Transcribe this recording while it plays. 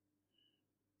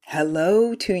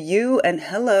Hello to you and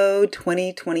hello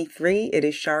 2023. It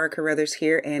is Shara Carruthers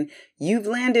here and you've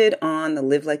landed on the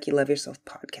Live Like You Love Yourself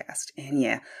podcast. And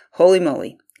yeah, holy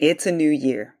moly, it's a new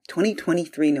year,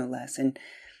 2023 no less. And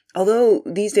although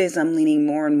these days I'm leaning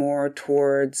more and more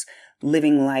towards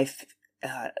living life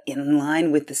in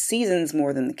line with the seasons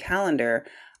more than the calendar,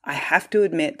 I have to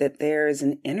admit that there is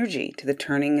an energy to the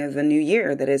turning of a new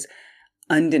year that is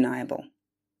undeniable.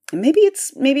 And maybe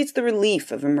it's the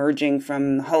relief of emerging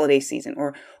from the holiday season,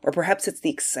 or perhaps it's the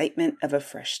excitement of a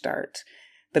fresh start.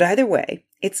 But either way,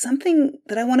 it's something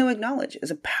that I want to acknowledge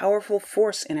as a powerful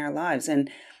force in our lives and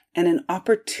an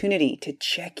opportunity to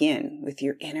check in with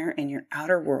your inner and your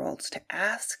outer worlds to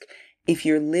ask if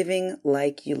you're living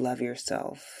like you love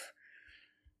yourself.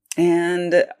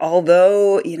 And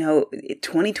although,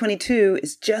 2022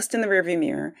 is just in the rearview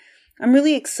mirror, I'm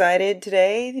really excited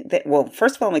today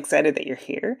first of all, I'm excited that you're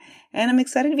here, and I'm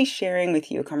excited to be sharing with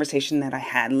you a conversation that I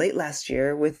had late last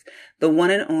year with the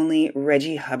one and only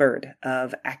Reggie Hubbard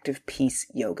of Active Peace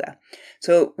Yoga.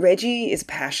 So Reggie is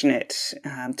passionate,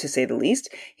 to say the least.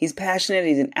 He's passionate.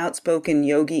 He's an outspoken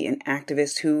yogi and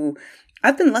activist who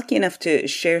I've been lucky enough to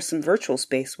share some virtual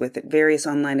space with at various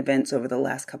online events over the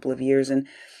last couple of years. And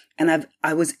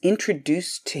I was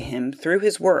introduced to him through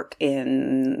his work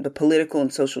in the political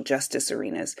and social justice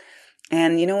arenas.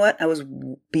 And you know what? I was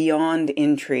beyond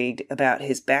intrigued about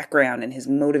his background and his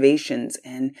motivations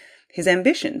and his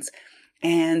ambitions.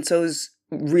 And so I was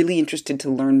really interested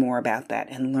to learn more about that,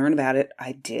 and learn about it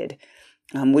I did,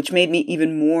 which made me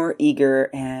even more eager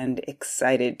and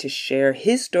excited to share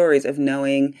his stories of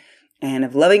knowing and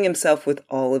of loving himself with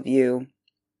all of you.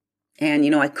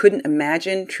 And, I couldn't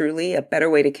imagine truly a better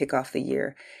way to kick off the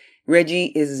year.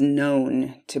 Reggie is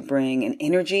known to bring an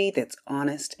energy that's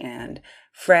honest and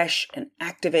fresh and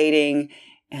activating,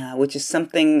 which is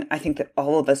something I think that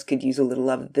all of us could use a little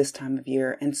of this time of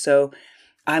year. And so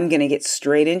I'm going to get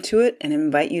straight into it and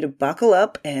invite you to buckle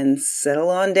up and settle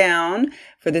on down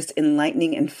for this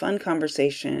enlightening and fun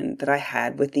conversation that I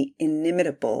had with the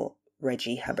inimitable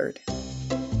Reggie Hubbard.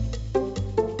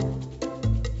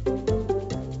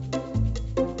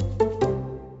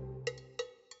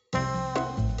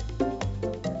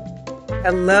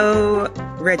 Hello,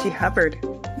 Reggie Hubbard.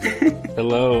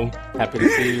 Hello. Happy to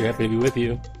see you. Happy to be with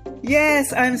you.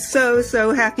 Yes, I'm so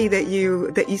happy that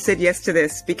you said yes to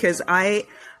this, because I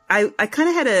kind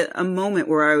of had a moment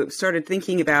where I started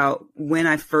thinking about when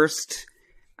I first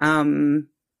heard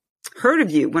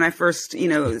of you, when I first,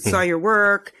 saw your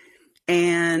work,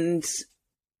 and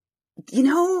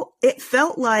it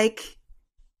felt like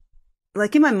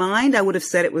in my mind I would have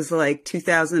said it was like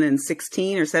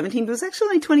 2016 or 17, but it was actually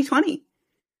like 2020.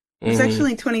 It was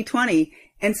actually 2020.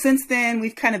 And since then,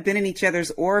 we've kind of been in each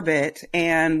other's orbit.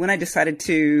 And when I decided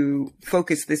to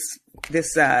focus this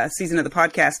season of the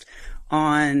podcast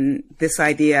on this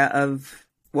idea of,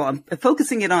 I'm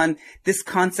focusing it on this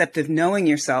concept of knowing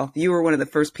yourself, you were one of the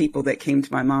first people that came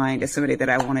to my mind as somebody that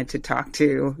I wanted to talk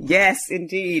to. Yes,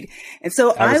 indeed. And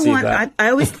so I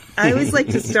always like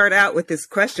to start out with this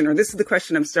question, or this is the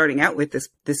question I'm starting out with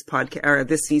this podcast or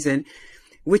this season,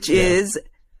 which is,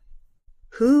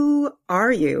 who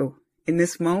are you in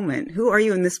this moment? Who are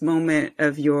you in this moment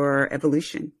of your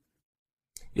evolution?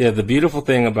 Yeah, the beautiful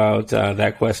thing about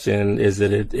that question is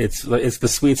that it's the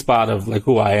sweet spot of like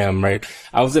who I am, right?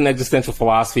 I was an existential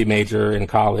philosophy major in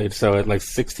college. So at like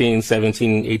 16,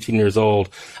 17, 18 years old,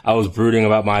 I was brooding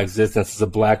about my existence as a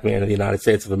black man in the United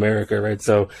States of America, right?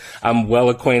 So I'm well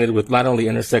acquainted with not only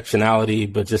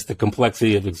intersectionality, but just the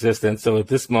complexity of existence. So at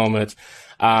this moment,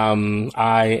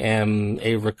 I am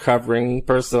a recovering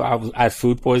person. I had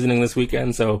food poisoning this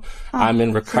weekend, so I'm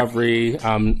in recovery,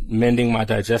 mending my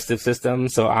digestive system.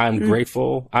 So I'm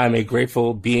grateful. I'm a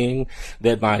grateful being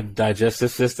that my digestive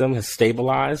system has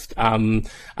stabilized.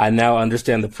 I now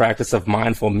understand the practice of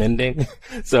mindful mending.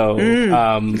 So,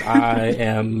 I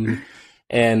am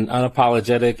an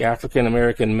unapologetic African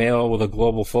American male with a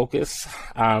global focus.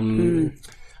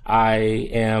 I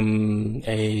am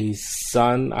a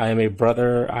son, I am a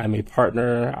brother, I am a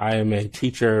partner, I am a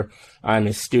teacher, I am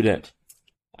a student.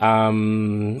 I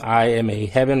am a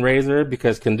heaven raiser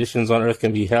because conditions on earth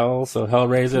can be hell. So hell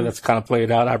raiser, that's kind of played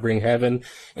out. I bring heaven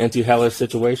into hellish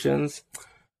situations.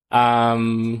 I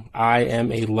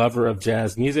am a lover of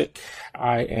jazz music.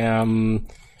 I am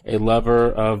a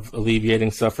lover of alleviating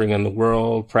suffering in the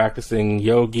world, practicing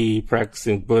yogi,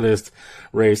 practicing Buddhist,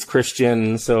 raised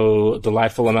Christian. So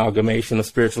delightful amalgamation of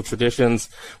spiritual traditions,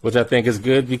 which I think is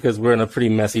good because we're in a pretty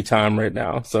messy time right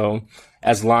now. So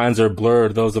as lines are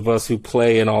blurred, those of us who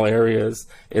play in all areas,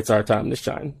 it's our time to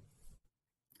shine.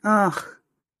 Oh,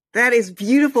 That is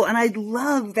beautiful. And I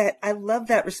love that. I love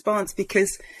that response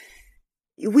because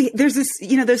there's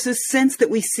this sense that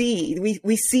we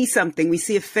see something, we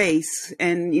see a face,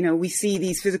 and, we see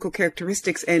these physical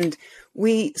characteristics, and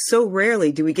we so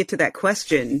rarely do we get to that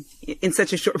question in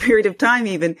such a short period of time,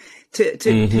 even to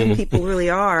who people really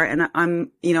are. And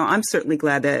I'm certainly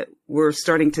glad that we're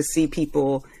starting to see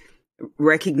people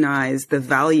recognize the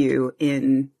value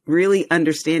in really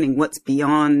understanding what's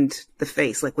beyond the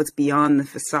face, like what's beyond the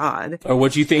facade. Or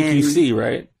what you think you see,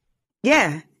 right?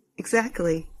 Yeah,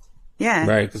 exactly. Yeah.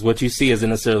 Right, because what you see isn't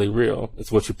necessarily real.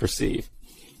 It's what you perceive.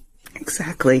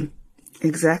 Exactly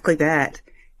that.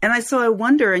 And I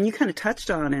wonder, and you kind of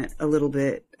touched on it a little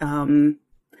bit. I'm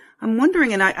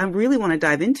wondering, and I really want to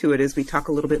dive into it as we talk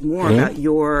a little bit more about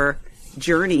your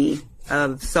journey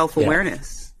of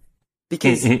self-awareness.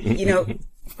 Because,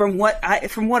 from what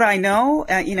I know,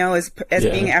 as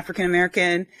being African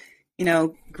American,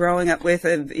 growing up with,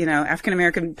 African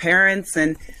American parents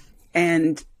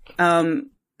and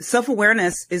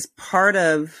self-awareness is part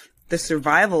of the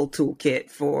survival toolkit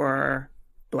for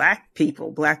Black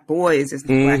people, Black boys,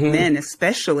 Black men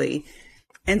especially.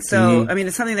 And so,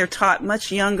 it's something they're taught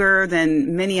much younger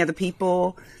than many other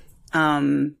people,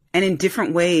 and in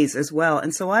different ways as well.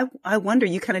 And so I wonder,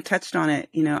 you kind of touched on it,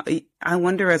 I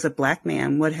wonder, as a Black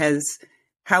man,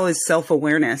 how is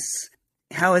self-awareness,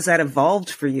 how has that evolved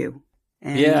for you?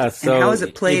 And how has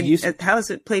it played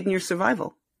in your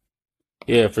survival?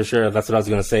 Yeah, for sure. That's what I was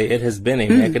going to say. It has been a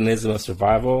mechanism of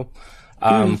survival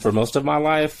for most of my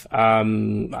life.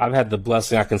 I've had the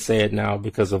blessing, I can say it now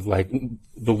because of like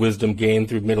the wisdom gained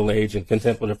through middle age and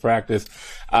contemplative practice.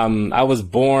 I was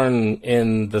born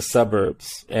in the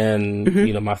suburbs,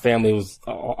 and my family was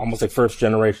almost like first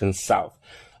generation South.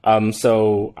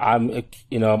 So I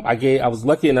was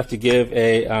lucky enough to give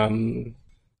a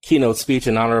keynote speech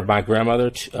in honor of my grandmother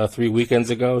 3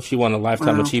 weekends ago. She won a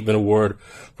Lifetime Achievement Award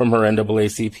from her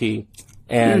NAACP.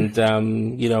 And,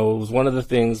 it was one of the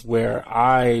things where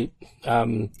I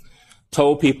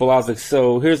told people, I was like,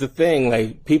 so here's the thing,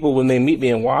 like people, when they meet me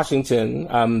in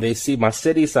Washington, they see my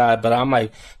city side, but I'm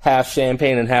like half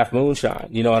champagne and half moonshine.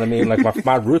 You know what I mean? Like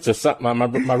my roots are something,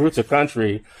 my roots are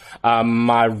country. I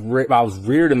was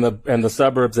reared in the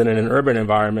suburbs and in an urban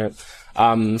environment.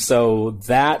 So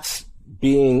that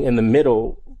being in the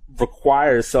middle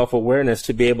requires self-awareness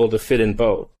to be able to fit in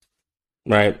both.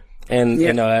 Right. And,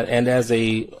 and as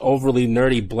a overly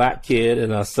nerdy Black kid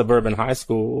in a suburban high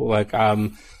school, like,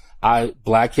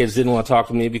 Black kids didn't want to talk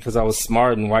to me because I was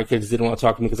smart, and white kids didn't want to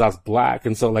talk to me because I was Black.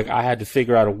 And so like I had to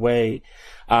figure out a way,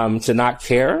 to not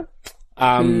care,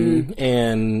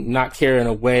 and not care in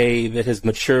a way that has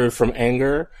matured from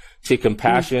anger to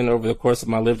compassion over the course of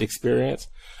my lived experience.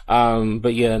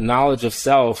 But yeah, knowledge of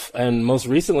self. And most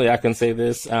recently, I can say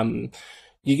this,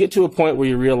 you get to a point where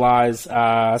you realize,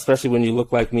 especially when you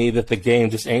look like me, that the game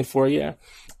just ain't for you.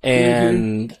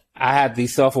 And I had the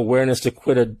self-awareness to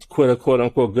quit a quote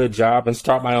unquote good job and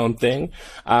start my own thing.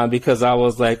 Because I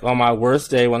was like, on my worst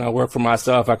day when I work for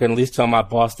myself, I can at least tell my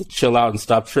boss to chill out and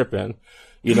stop tripping,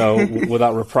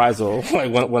 without reprisal.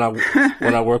 Like when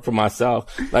I work for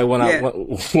myself, like when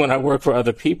I work for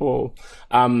other people,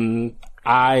 my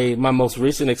most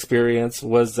recent experience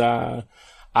was,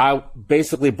 I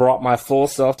basically brought my full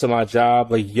self to my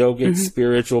job, like yogic,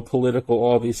 spiritual, political,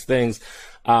 all these things,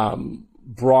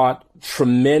 brought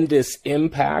tremendous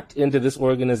impact into this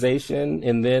organization.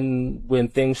 And then when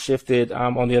things shifted,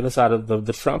 on the other side of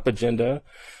the Trump agenda,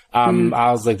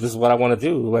 I was like, this is what I want to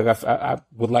do. Like, I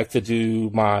would like to do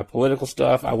my political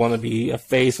stuff. I want to be a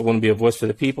face. I want to be a voice for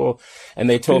the people. And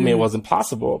they told me it wasn't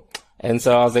possible. And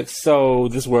so I was like, so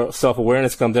this is where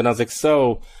self-awareness comes in. I was like,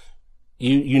 so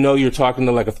you're talking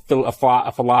to like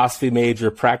a philosophy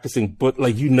major practicing, but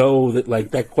like, that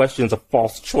like that question's a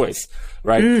false choice,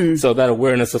 right? So that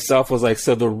awareness of self was like,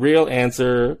 so the real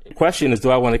question is,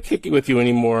 do I want to kick it with you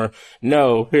anymore?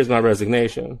 No, here's my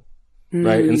resignation.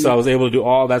 Right. And so I was able to do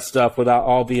all that stuff without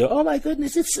all the, oh my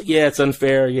goodness, it's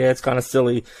unfair. Yeah, it's kind of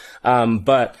silly.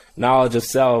 But knowledge of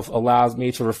self allows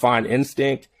me to refine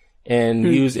instinct and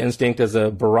use instinct as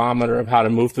a barometer of how to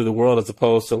move through the world, as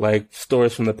opposed to like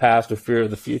stories from the past or fear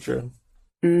of the future.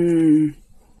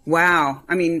 Wow.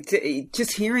 I mean,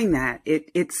 just hearing that,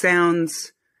 it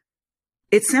sounds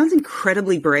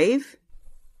incredibly brave.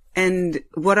 And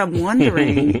what I'm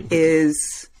wondering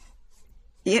is,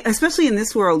 especially in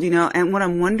this world, and what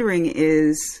I'm wondering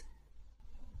is,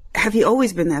 have you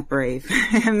always been that brave?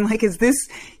 And like, is this,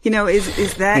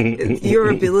 is that your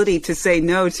ability to say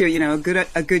no to,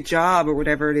 a good job or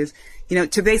whatever it is,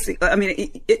 to basically, I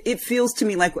mean, it feels to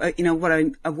me like,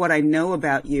 what I know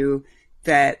about you,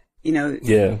 that,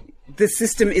 the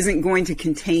system isn't going to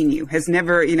contain you, has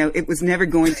never, it was never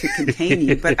going to contain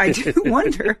you. But I do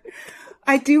wonder,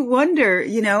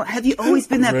 have you always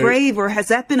been that brave, or has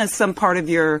that been some part of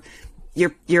your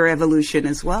evolution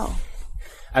as well?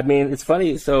 I mean, it's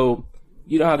funny. So,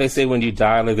 you know how they say when you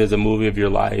die, like there's a movie of your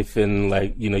life, and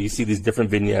like, you see these different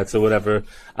vignettes or whatever,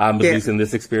 at least in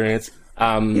this experience.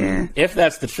 If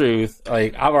that's the truth,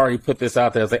 like I've already put this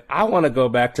out there. I was like, I want to go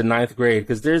back to ninth grade,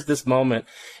 because there's this moment,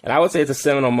 and I would say it's a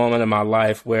seminal moment in my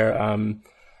life where,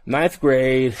 ninth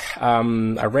grade,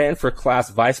 I ran for class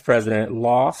vice president,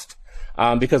 lost,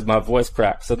 because my voice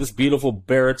cracked. So this beautiful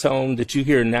baritone that you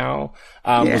hear now,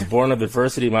 was born of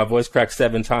adversity. My voice cracked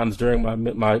 7 times during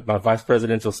my vice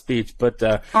presidential speech, but,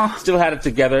 still had it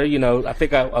together. I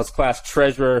think I was class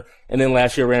treasurer, and then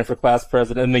last year ran for class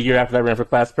president, and the year after that I ran for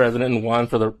class president and won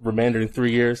for the remaining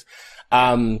 3 years.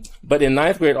 But in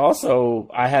ninth grade also,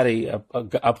 I had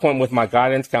a point with my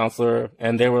guidance counselor,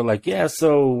 and they were like, yeah,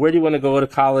 so where do you want to go to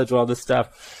college, all this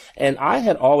stuff? And I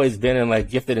had always been in like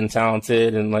gifted and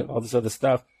talented and like all this other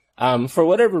stuff. For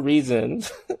whatever reason,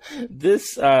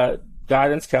 this,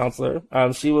 guidance counselor,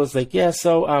 she was like, yeah,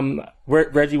 so,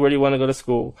 Reggie, where do you want to go to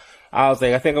school? I was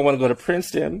like, I think I want to go to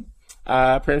Princeton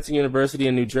University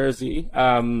in New Jersey.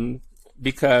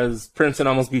 Because Princeton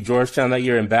almost beat Georgetown that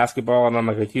year in basketball, and I'm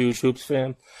like a huge hoops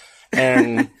fan.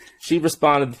 And she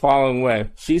responded the following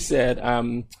way. She said,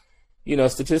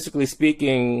 statistically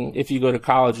speaking, if you go to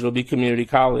college, it'll be community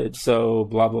college. So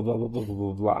blah, blah, blah, blah, blah, blah,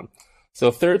 blah, blah.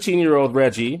 So 13-year-old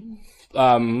Reggie,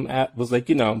 was like,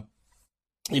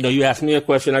 you asked me a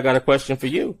question. I got a question for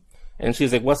you. And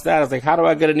she's like, what's that? I was like, how do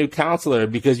I get a new counselor?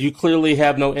 Because you clearly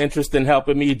have no interest in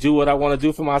helping me do what I want to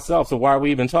do for myself. So why are we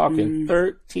even talking?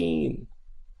 13.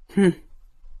 So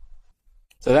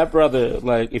that brother,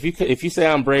 like, if you say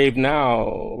I'm brave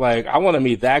now, like, I want to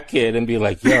meet that kid and be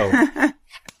like, yo,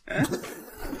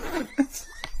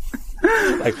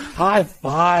 like, high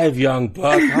five, young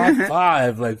buck, high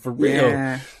five, like, for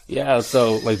real. Yeah.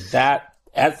 So like that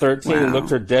at 13, looked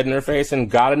her dead in her face and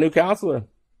got a new counselor.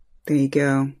 There you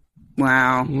go.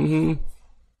 Wow. Mm-hmm.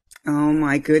 Oh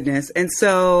my goodness. And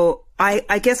so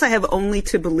I guess I have only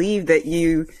to believe that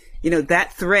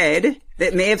that thread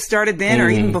that may have started then or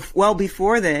even well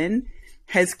before then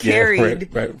has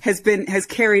carried, has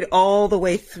carried all the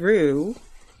way through,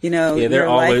 there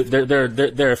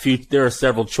are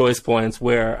several choice points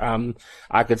where,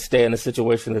 I could stay in a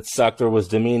situation that sucked or was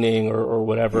demeaning or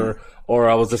whatever. Or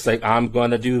I was just like, I'm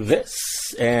going to do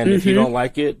this. And if you don't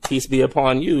like it, peace be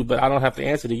upon you, but I don't have to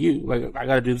answer to you. Like, I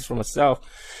got to do this for myself.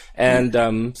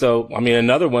 And, so, I mean,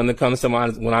 another one that comes to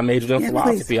mind is when I majored in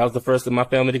philosophy. Please. I was the first in my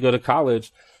family to go to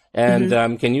college. And,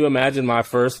 can you imagine my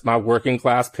working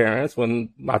class parents when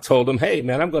I told them, hey,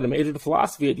 man, I'm going to major in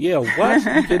philosophy at Yale. What?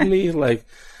 Are you kidding me? Like,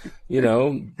 they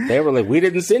were like, we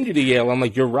didn't send you to Yale. I'm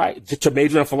like, you're right. To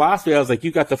major in philosophy, I was like,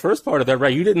 you got the first part of that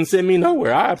right. You didn't send me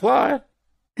nowhere. I applied.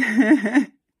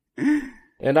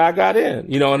 And I got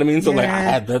in, you know what I mean? So like I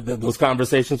had those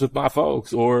conversations with my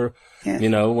folks or,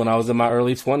 when I was in my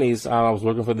early 20s, I was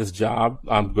working for this job,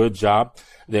 good job.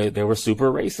 They were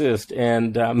super racist.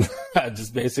 And, I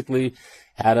just basically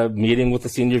had a meeting with the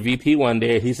senior VP one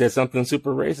day. He said something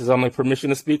super racist. I'm like, permission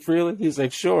to speak freely? He's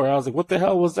like, sure. I was like, what the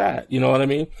hell was that? You know what I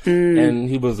mean? And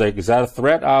he was like, is that a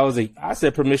threat? I was like, I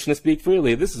said permission to speak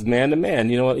freely. This is man to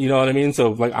man. You know what I mean?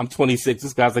 So like, I'm 26.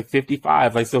 This guy's like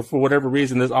 55. Like, so for whatever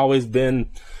reason, there's always been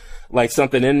like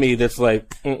something in me that's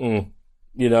like, and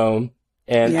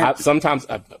sometimes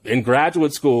in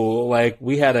graduate school, like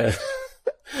we had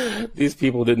these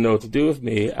people didn't know what to do with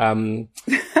me.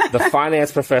 The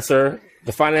finance professor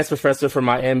for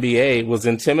my MBA was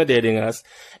intimidating us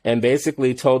and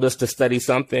basically told us to study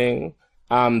something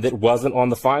that wasn't on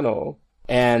the final.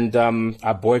 And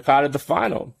I boycotted the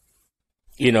final,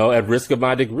 at risk of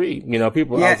my degree.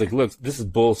 People, I was like, look, this is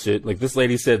bullshit. Like, this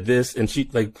lady said this, and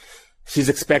she's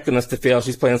expecting us to fail.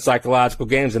 She's playing psychological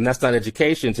games, and that's not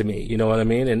education to me. You know what I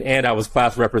mean? And I was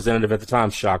class representative at the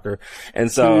time, shocker.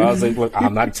 And so I was like, look,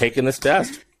 I'm not taking this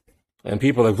test. And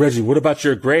people are like, Reggie, what about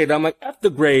your grade? I'm like, F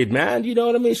the grade, man. You know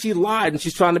what I mean? She lied and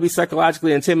she's trying to be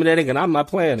psychologically intimidating and I'm not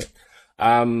playing it.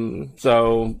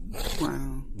 So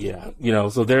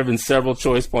there have been several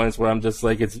choice points where I'm just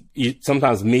like, it's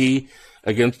sometimes me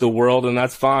against the world and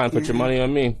that's fine. Put your money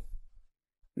on me.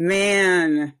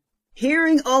 Man,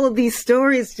 hearing all of these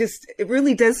stories it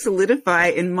really does solidify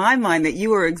in my mind that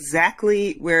you are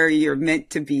exactly where you're meant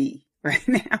to be right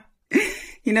now.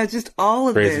 Just all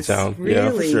of Crazy this, town. really,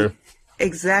 yeah, for sure.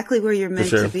 Exactly where you're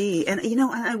meant to be. And,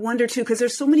 I wonder too, because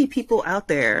there's so many people out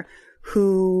there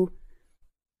who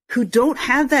don't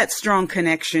have that strong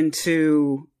connection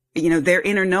to, their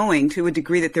inner knowing to a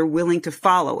degree that they're willing to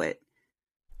follow it.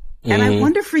 And I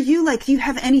wonder for you, like, do you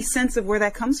have any sense of where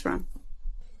that comes from?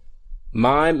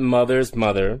 My mother's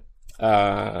mother,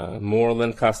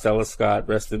 Moreland Costello Scott,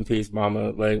 rest in peace,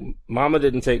 Mama. Like, Mama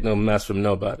didn't take no mess from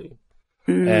nobody.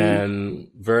 And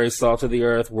very salt of the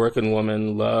earth, working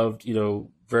woman, loved,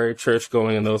 very church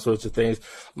going and those sorts of things.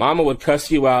 Mama would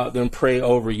cuss you out, then pray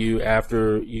over you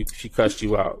after she cussed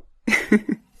you out.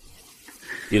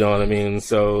 You know what I mean?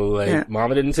 So, like,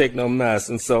 Mama didn't take no mess.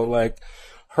 And so, like,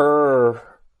 her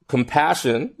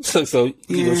compassion, so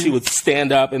she would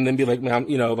stand up and then be like, man,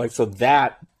 so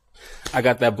that, I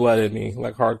got that blood in me,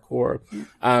 like, hardcore.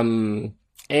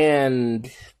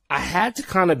 And I had to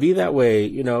kind of be that way,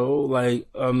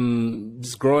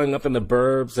 just growing up in the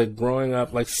burbs, like growing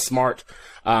up like smart,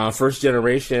 first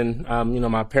generation.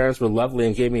 My parents were lovely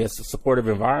and gave me a supportive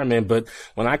environment, but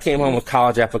when I came home with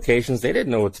college applications, they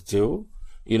didn't know what to do.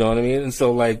 You know what I mean? And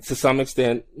so, like, to some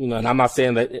extent, and I'm not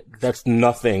saying that that's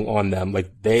nothing on them. Like,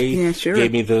 they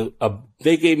gave me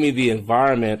the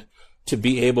environment to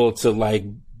be able to, like,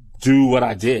 do what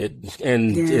I did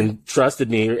and trusted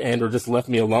me or just left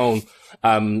me alone.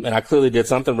 And I clearly did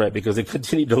something right because they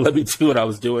continued to let me do what I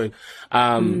was doing.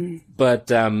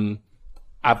 But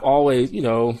I've always,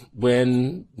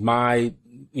 when my,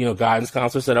 guidance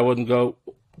counselor said I wouldn't go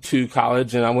to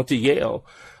college and I went to Yale,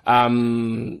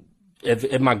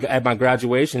 at my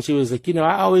graduation, she was like,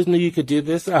 I always knew you could do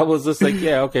this. I was just like,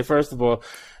 yeah, okay, first of all,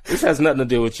 this has nothing to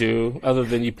do with you other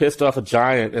than you pissed off a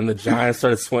giant and the giant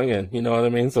started swinging. You know what I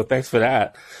mean? So thanks for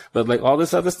that. But like all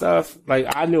this other stuff, like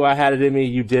I knew I had it in me.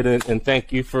 You didn't. And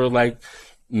thank you for like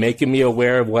making me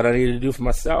aware of what I needed to do for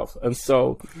myself. And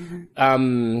so,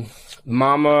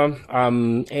 Mama,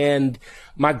 and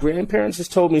my grandparents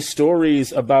just told me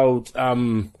stories about,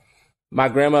 my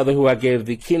grandmother, who I gave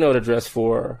the keynote address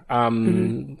for,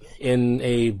 in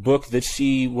a book that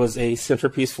she was a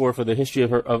centerpiece for the history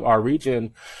of our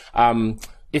region.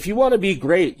 If you want to be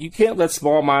great, you can't let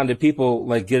small-minded people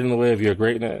like get in the way of your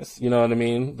greatness. You know what I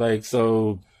mean? Like,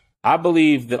 so I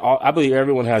believe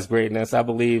everyone has greatness. I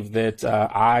believe that,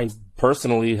 I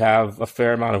personally have a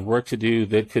fair amount of work to do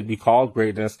that could be called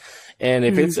greatness. And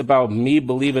if it's about me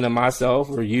believing in myself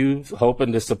or you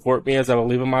hoping to support me as I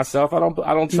believe in myself, I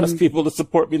don't trust people to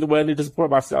support me the way I need to support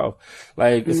myself.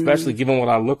 Like, especially given what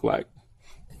I look like.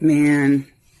 Man.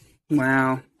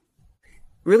 Wow.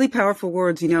 Really powerful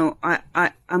words.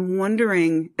 I'm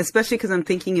wondering, especially because I'm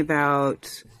thinking about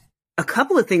a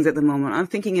couple of things at the moment. I'm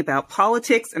thinking about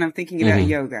politics and I'm thinking about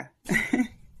yoga.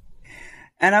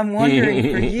 And I'm wondering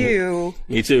for you.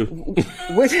 Me too.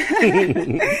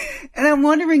 And I'm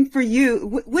wondering for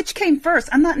you, which came first?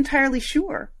 I'm not entirely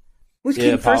sure. Which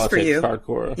came first for you?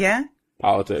 Hardcore. Yeah?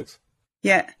 Politics.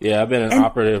 Yeah. Yeah, I've been an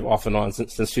operative off and on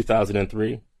since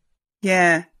 2003.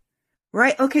 Yeah.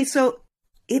 Right. Okay. So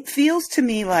it feels to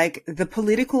me like the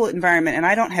political environment, and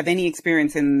I don't have any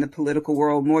experience in the political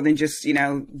world more than just,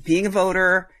 being a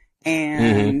voter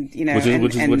and,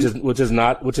 which is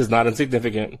not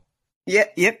insignificant.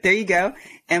 Yep. There you go.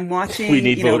 And watching, we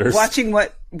need voters. watching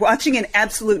an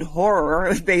absolute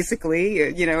horror, basically,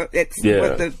 it's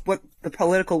what the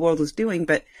political world is doing.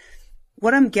 But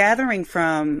what I'm gathering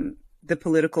from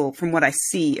what I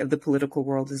see of the political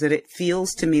world is that it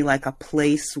feels to me like a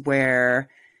place where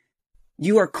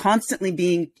you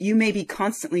may be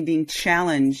constantly being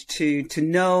challenged to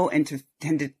know and to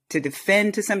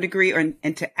defend to some degree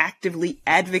and to actively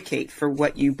advocate for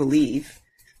what you believe.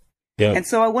 Yeah. And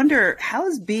so I wonder, how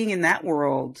has being in that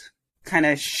world kind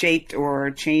of shaped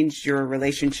or changed your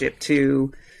relationship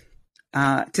to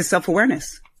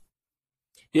self-awareness?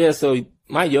 Yeah. So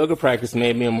my yoga practice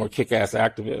made me a more kick-ass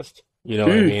activist. You know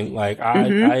what I mean? Like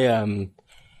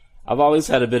I've always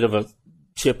had a bit of a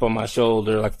chip on my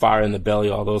shoulder, like fire in the belly,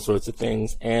 all those sorts of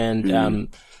things. And,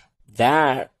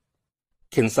 that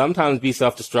can sometimes be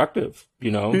self-destructive,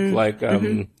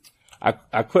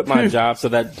 I quit my job. So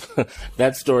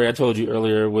that story I told you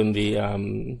earlier when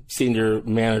the, senior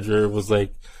manager was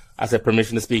like, I said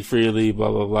permission to speak freely,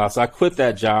 blah, blah, blah. So I quit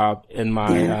that job in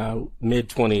my,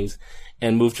 mid-20s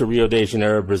and moved to Rio de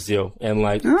Janeiro, Brazil, and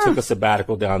took a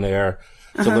sabbatical down there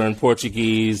to learn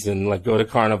Portuguese and go to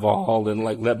Carnival and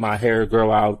let my hair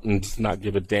grow out and just not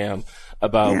give a damn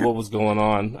about what was going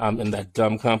on, in that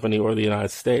dumb company or the United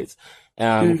States.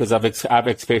 Because I've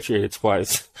expatriated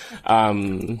twice.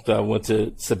 So I went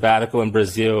to sabbatical in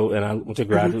Brazil and I went to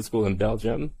graduate school in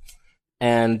Belgium.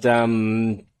 And,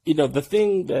 the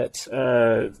thing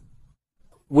that,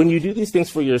 when you do these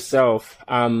things for yourself,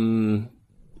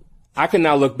 I can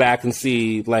now look back and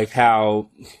see like how,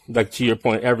 like to your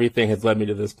point, everything has led me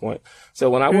to this point. So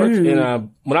when I worked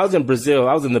when I was in Brazil,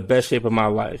 I was in the best shape of my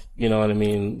life. You know what I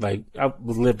mean? Like I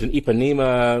lived in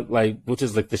Ipanema, like, which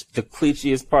is like the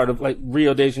clichéest part of like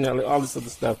Rio de Janeiro, like, all this other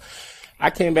stuff. I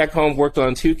came back home, worked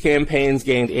on 2 campaigns,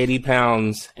 gained 80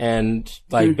 pounds, and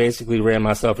like basically ran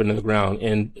myself into the ground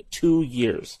in 2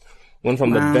 years. Went from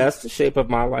the best shape of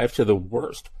my life to the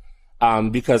worst.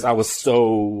 Because I was so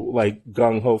like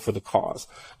gung ho for the cause.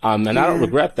 And I don't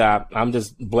regret that. I'm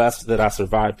just blessed that I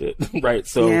survived it. Right.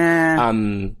 So,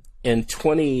 in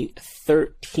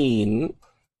 2013,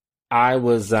 I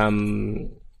was,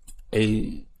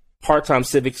 a part-time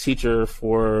civics teacher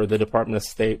for the Department of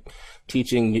State,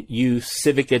 teaching youth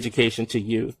civic education to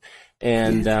youth.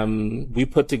 And, we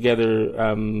put together,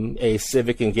 a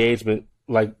civic engagement,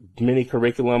 like mini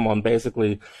curriculum on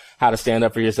basically how to stand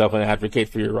up for yourself and advocate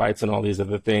for your rights and all these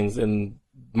other things. And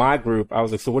my group, I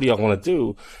was like, so what do y'all want to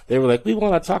do? They were like, we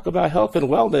want to talk about health and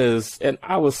wellness. And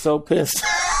I was so pissed.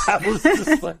 I was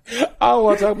just like, I don't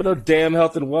want to talk about no damn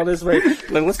health and wellness, right?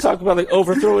 Like, let's talk about like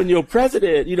overthrowing your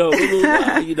president, you know,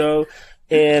 you know,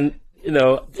 and you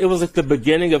know, it was like the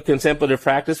beginning of contemplative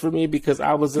practice for me, because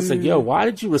I was just like, yo, why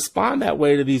did you respond that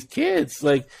way to these kids?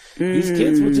 Like, these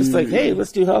kids were just like, hey,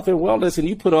 let's do health and wellness, and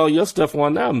you put all your stuff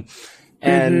on them.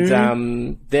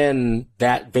 And then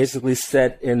that basically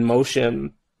set in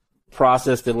motion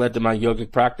process that led to my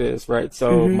yogic practice, right?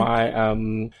 So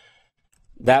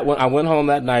I went home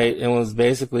that night and was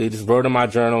basically just wrote in my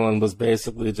journal and was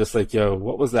basically just like, yo,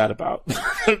 what was that about?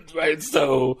 Right.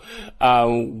 So,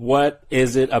 what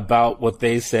is it about what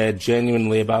they said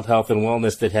genuinely about health and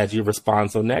wellness that had you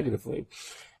respond so negatively?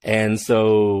 And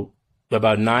so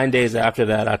about 9 days after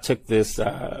that, I took this,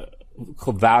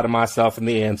 vow to myself and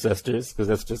the ancestors, because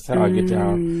that's just how I get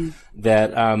down,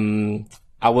 that,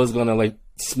 I was going to like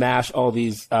smash all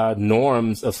these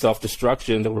norms of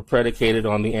self-destruction that were predicated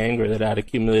on the anger that I'd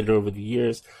accumulated over the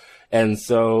years. And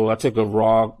so I took a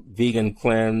raw vegan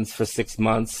cleanse for 6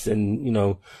 months and, you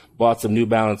know, bought some New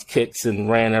Balance kicks and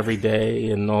ran every day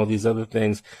and all these other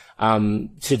things to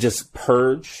just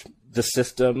purge the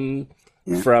system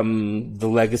from the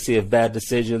legacy of bad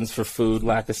decisions for food,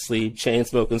 lack of sleep, chain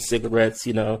smoking cigarettes,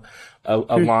 you know,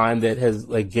 a line that has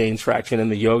like gained traction in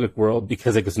the yogic world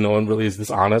because no one really is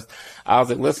this honest. I was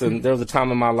like, listen, there was a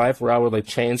time in my life where I would like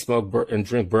chain smoke and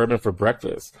drink bourbon for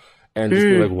breakfast and just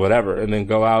be like, whatever. And then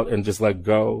go out and just like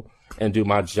go and do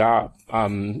my job.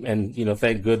 And, you know,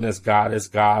 thank goodness God is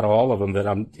God, all of them, that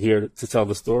I'm here to tell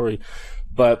the story.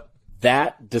 But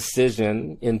that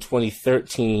decision in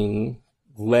 2013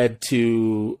 led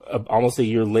to almost a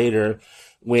year later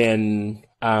when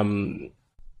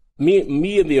me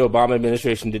and the Obama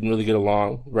administration didn't really get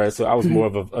along, right? So I was more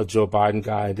of a Joe Biden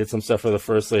guy. I did some stuff for the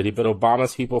first lady, but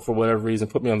Obama's people, for whatever reason,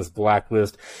 put me on this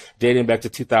blacklist dating back to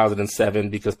 2007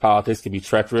 because politics can be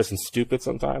treacherous and stupid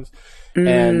sometimes.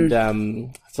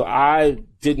 And so I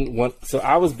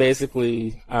was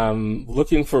basically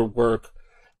looking for work.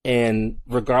 And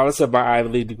regardless of my Ivy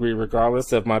League degree,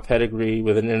 regardless of my pedigree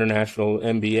with an international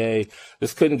MBA,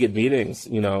 just couldn't get meetings,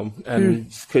 you know, and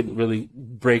just couldn't really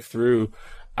break through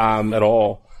at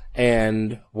all.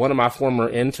 And one of my former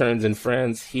interns and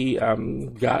friends, he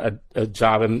got a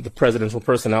job in the presidential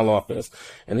personnel office.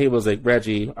 And he was like,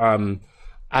 Reggie,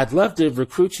 I'd love to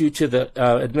recruit you to the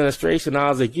administration. I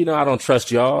was like, you know, I don't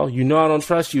trust y'all. You know, I don't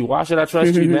trust you. Why should I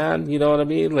trust you, man? You know what I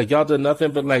mean? Like, y'all did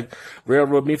nothing but like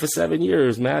railroad me for 7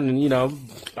 years, man. And, you know,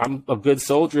 I'm a good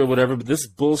soldier or whatever, but this is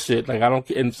bullshit. Like,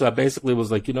 and so I basically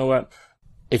was like, you know what?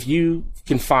 If you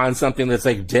can find something that's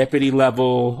like deputy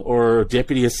level or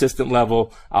deputy assistant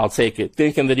level, I'll take it,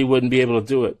 thinking that he wouldn't be able to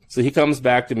do it. So he comes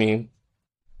back to me.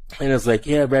 And it's like,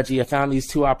 yeah, Reggie, I found these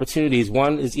 2 opportunities.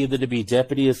 One is either to be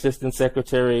Deputy Assistant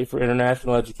Secretary for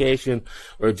International Education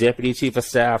or Deputy Chief of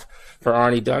Staff for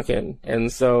Arne Duncan.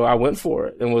 And so I went for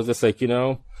it and was just like, you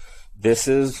know,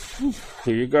 here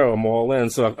you go. I'm all in.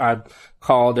 So I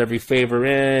called every favor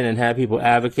in and had people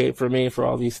advocate for me for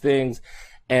all these things,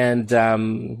 and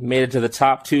made it to the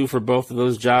top 2 for both of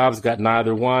those jobs, got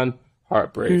neither one.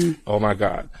 Heartbreak. Oh, my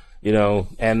God. You know,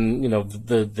 and, you know,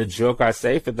 the joke I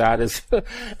say for that is,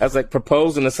 that's like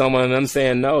proposing to someone and them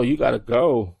saying, no, you got to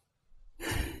go.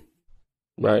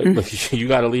 Right. But you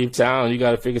got to leave town. You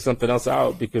got to figure something else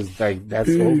out because like that's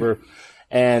over.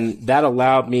 And that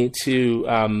allowed me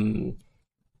to,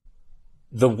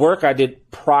 the work I did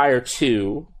prior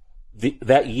to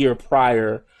that year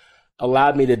prior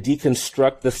allowed me to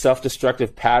deconstruct the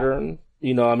self-destructive pattern.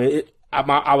 You know, I mean,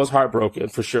 I was heartbroken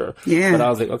for sure. Yeah. But I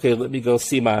was like, okay, let me go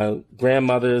see my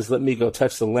grandmothers. Let me go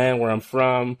touch the land where I'm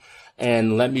from.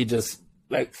 And let me just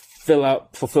like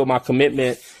fulfill my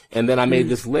commitment. And then I made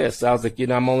this list. I was like,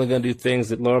 I'm only going to do things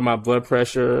that lower my blood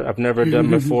pressure I've never done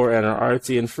before and are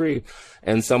artsy and free.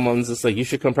 And someone's just like, you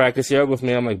should come practice yoga with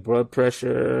me. I'm like, blood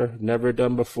pressure, never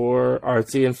done before,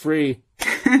 artsy and free.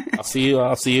 I'll see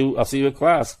you at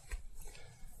class.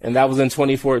 And that was in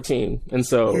 2014. And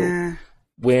so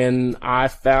when I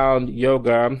found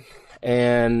yoga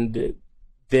and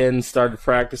then started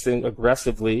practicing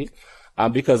aggressively,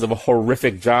 because of a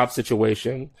horrific job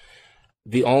situation,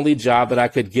 the only job that I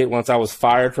could get once I was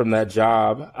fired from that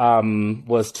job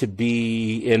was to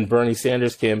be in Bernie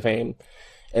Sanders' campaign.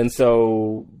 And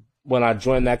so when I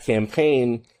joined that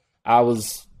campaign, I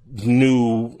was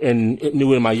new in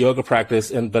my yoga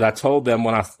practice. But I told them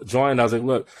when I joined, I was like,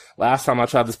 look, last time I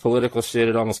tried this political shit,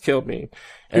 it almost killed me.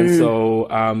 And so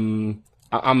I'm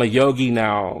a yogi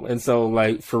now. And so,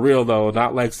 like, for real though,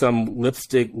 not like some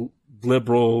lipstick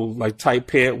liberal, like, tight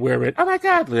pant wearing, oh my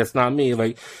God, that's not me.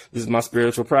 Like, this is my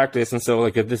spiritual practice. And so,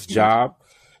 like, if this job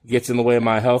gets in the way of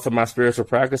my health and my spiritual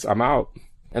practice, I'm out.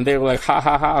 And they were like, ha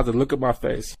ha ha, then look at my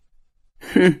face.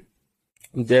 I'm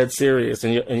dead serious.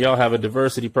 And y'all have a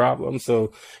diversity problem.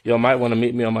 So y'all might want to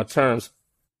meet me on my terms.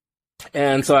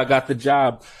 And so I got the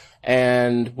job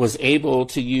and was able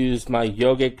to use my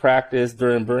yogic practice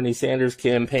during Bernie Sanders'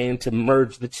 campaign to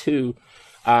merge the two.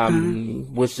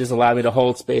 Which just allowed me to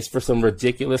hold space for some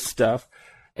ridiculous stuff.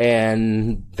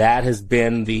 And that has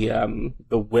been the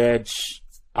wedge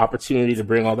opportunity to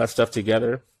bring all that stuff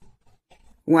together.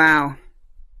 Wow.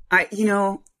 As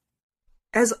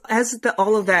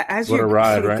all of that, as what you're a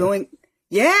ride, sort of right? going,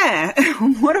 yeah,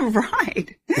 what a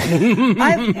ride.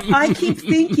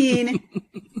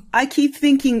 I keep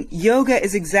thinking yoga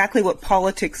is exactly what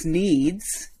politics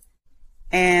needs.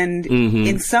 And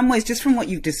in some ways, just from what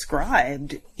you've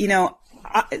described,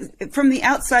 from the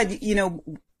outside,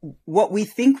 what we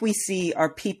think we see are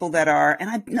people that are,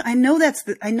 and I know that's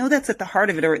at the heart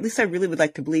of it, or at least I really would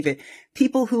like to believe it.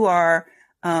 People who are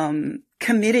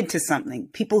committed to something,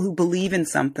 people who believe in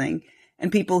something,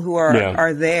 and people who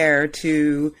are there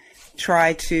to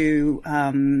try to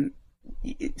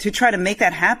make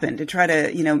that happen, to try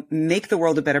to make the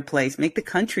world a better place, make the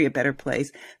country a better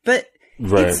place, but.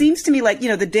 Right. It seems to me like,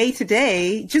 the day to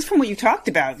day, just from what you talked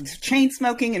about, chain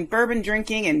smoking and bourbon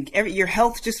drinking and your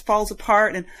health just falls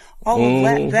apart and all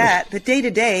of that, the day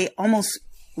to day almost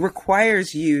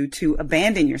requires you to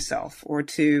abandon yourself or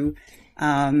to,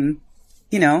 and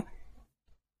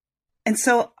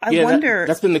so I wonder.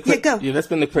 That's been the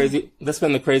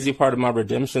crazy part of my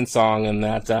redemption song. And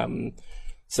that,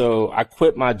 so I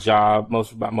quit my job,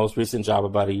 my most recent job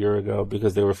about a year ago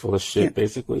because they were full of shit,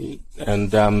 basically.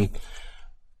 And,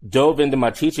 dove into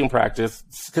my teaching practice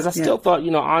because I still thought,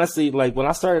 honestly, like when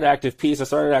I started Active Peace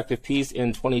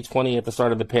in 2020 at the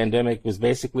start of the pandemic. It was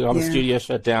basically all the studios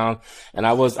shut down and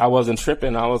I wasn't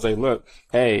tripping. I was like, look,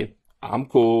 hey, I'm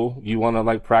cool. You want to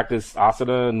like practice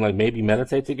asana and like maybe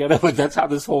meditate together? Like that's how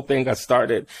this whole thing got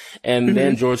started. And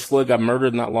then George Floyd got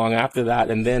murdered not long after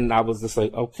that. And then I was just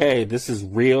like, okay, this is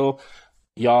real.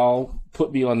 Y'all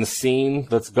put me on the scene.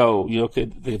 Let's go.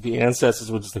 The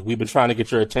ancestors were just like, we've been trying to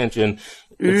get your attention.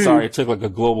 Sorry, it took like a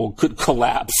global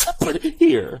collapse, but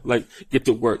here, like, get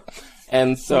to work.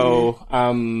 And so,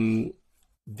 I've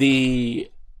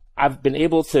been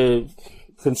able to,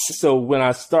 so when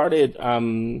I started,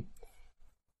 I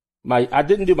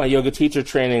didn't do my yoga teacher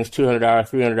trainings 200 hour,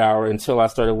 300 hour until I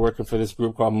started working for this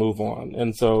group called Move On.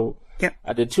 And so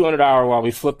I did 200 hour while we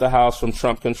flipped the house from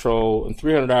Trump control, and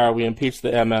 300 hour we impeached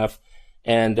the MF.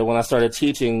 And when I started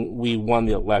teaching, we won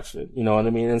the election. You know what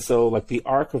I mean? And so like the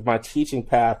arc of my teaching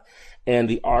path and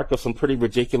the arc of some pretty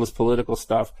ridiculous political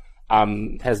stuff,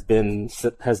 has been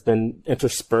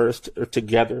interspersed or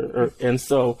together. And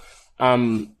so,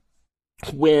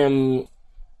 when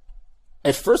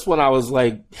I was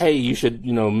like, hey, you should,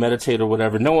 meditate or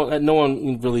whatever, no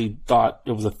one really thought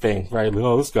it was a thing, right? Like,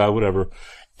 oh, this guy, whatever.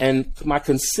 And my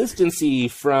consistency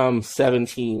from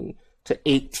 17 to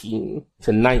 18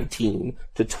 to 19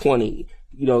 to 20,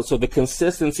 so the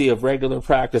consistency of regular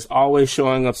practice, always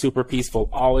showing up super peaceful,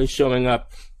 always showing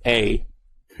up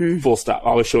full stop,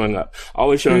 always showing up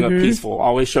peaceful,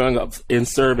 always showing up in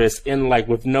service, in like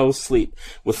with no sleep,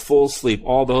 with full sleep,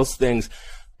 all those things.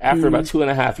 After about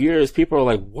 2.5 years, people are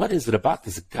like, what is it about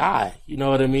this guy? You know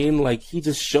what I mean? Like, he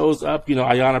just shows up.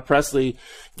 Ayanna Pressley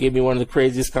gave me one of the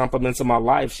craziest compliments of my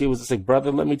life. She was just like,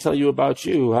 brother, let me tell you about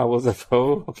you. I was like,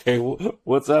 oh, okay.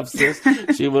 What's up, sis?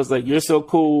 She was like, you're so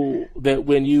cool that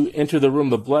when you enter the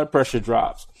room, the blood pressure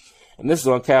drops. And this is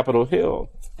on Capitol Hill.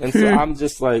 And so I'm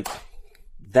just like,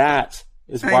 that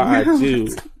is why I do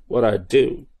what I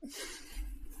do.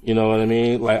 You know what I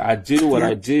mean? Like, I do what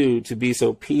I do to be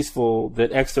so peaceful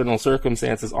that external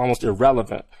circumstances almost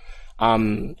irrelevant.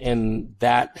 And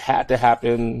that had to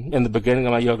happen in the beginning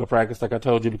of my yoga practice, like I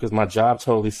told you, because my job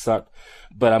totally sucked.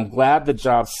 But I'm glad the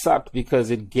job sucked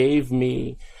because it gave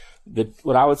me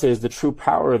what I would say is the true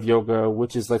power of yoga,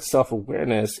 which is like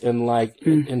self-awareness and like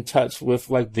in touch with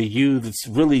like the you that's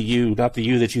really you, not the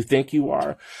you that you think you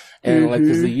are. And like,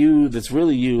 cause the you that's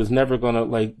really you is never going to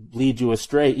like lead you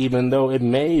astray, even though it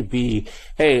may be,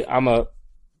 hey,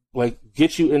 like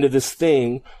get you into this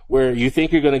thing where you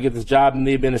think you're going to get this job in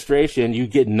the administration. You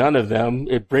get none of them.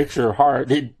 It breaks your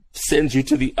heart. It sends you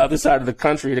to the other side of the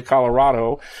country, to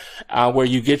Colorado, where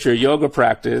you get your yoga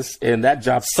practice, and that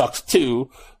job sucks too.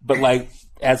 But like,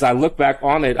 as I look back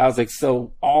on it, I was like,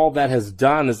 so all that has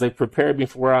done is like prepared me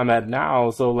for where I'm at now.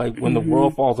 So like when the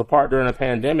world falls apart during a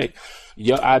pandemic,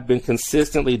 I've been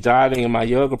consistently diving in my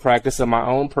yoga practice and my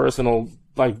own personal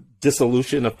like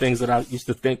dissolution of things that I used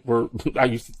to think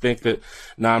that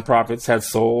nonprofits had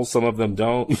souls. Some of them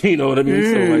don't, you know what I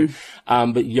mean? So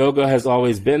like, but yoga has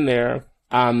always been there.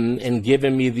 And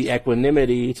given me the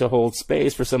equanimity to hold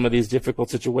space for some of these difficult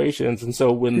situations. And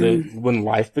so when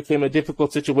life became a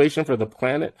difficult situation for the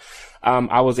planet,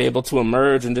 I was able to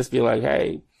emerge and just be like,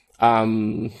 hey, I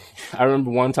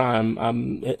remember one time,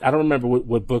 I don't remember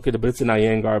what book it is, but it's an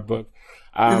Iyengar book.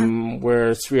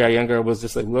 Where Sri Iyengar was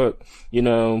just like, look, you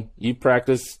know, you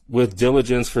practice with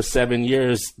diligence for 7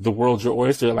 years, the world's your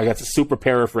oyster. Like, that's a super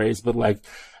paraphrase, but like,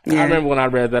 I remember when I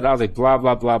read that, I was like, blah,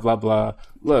 blah, blah, blah, blah.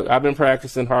 Look, I've been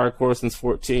practicing hardcore since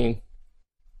 14.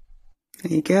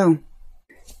 There you go.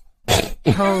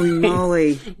 Holy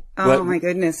moly. Oh my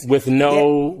goodness. With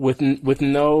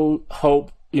no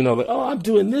hope, you know, like, oh, I'm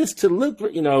doing this to look,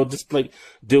 you know, just like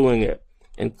doing it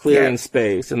and clearing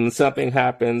space, and then something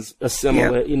happens,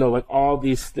 assimilate, you know, like all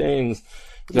these things.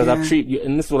 Because I treat you,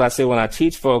 and this is what I say when I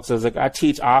teach folks, is like, I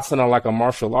teach asana like a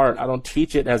martial art. I don't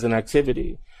teach it as an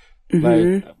activity.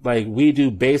 Like we do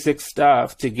basic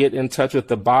stuff to get in touch with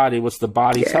the body, what's the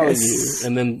body telling you.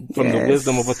 And then from the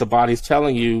wisdom of what the body's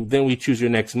telling you, then we choose your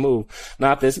next move.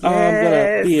 Not this, I'm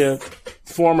going to be a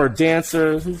former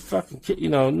dancer who fucking, you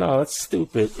know, no, that's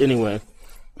stupid. Anyway,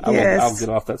 I'll get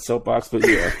off that soapbox, but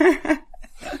yeah.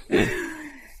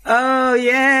 Oh,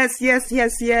 yes.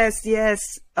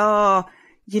 Oh,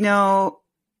 you know,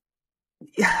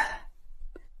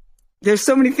 there's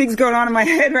so many things going on in my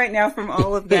head right now from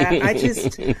all of that.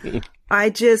 I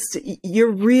just,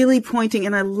 you're really pointing,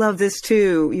 and I love this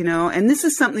too, you know, and this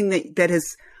is something that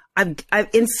has, I've,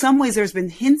 in some ways there's been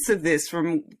hints of this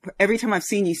from every time I've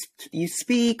seen you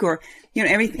speak, or, you know,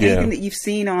 anything that you've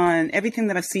seen on, everything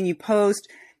that I've seen you post,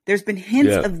 there's been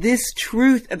hints of this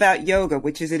truth about yoga,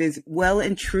 which is it is well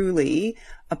and truly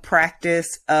a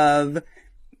practice of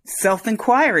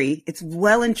self-inquiry. It's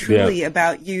well and truly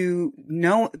about you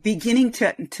beginning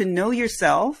to know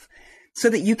yourself so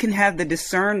that you can have the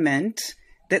discernment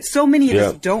that so many of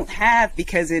us don't have,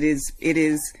 because it is,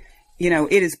 you know,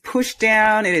 it is pushed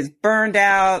down, it is burned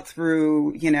out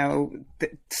through, you know,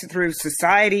 through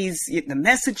society's, the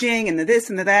messaging and the this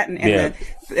and the that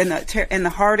and the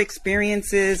hard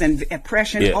experiences and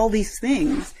oppression, all these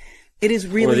things. It is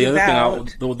really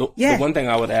the one thing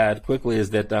I would add quickly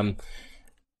is that,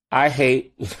 I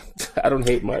don't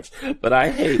hate much, but I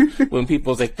hate when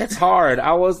people say, that's hard.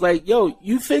 I was like, yo,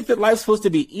 you think that life's supposed to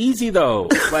be easy though?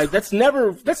 Like, that's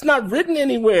not written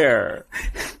anywhere.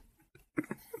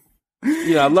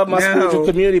 You know, I love my spiritual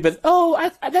community, but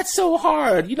that's so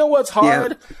hard. You know what's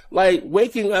hard? Like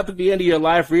waking up at the end of your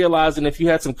life, realizing if you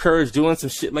had some courage doing some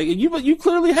shit, like you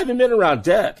clearly haven't been around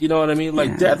death. You know what I mean?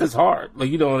 Like death is hard.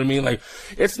 Like, you know what I mean? Like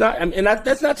it's not, and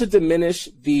that's not to diminish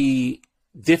the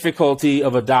difficulty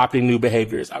of adopting new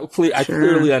behaviors. I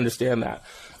clearly understand that.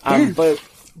 But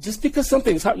just because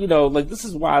something's, you know, like this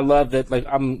is why I love that, like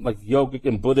I'm like yogic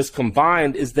and Buddhist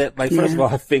combined, is that like, first of all,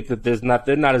 I think that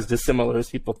they're not as dissimilar as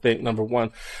people think, number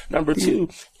one. Number two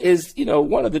is, you know,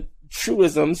 one of the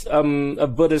truisms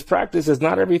of Buddhist practice is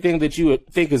not everything that you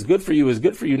think is good for you is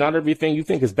good for you. Not everything you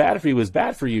think is bad for you is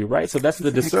bad for you, right? So that's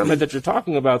the discernment that you're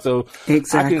talking about. So I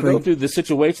can go through the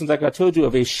situations, like I told you,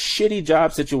 of a shitty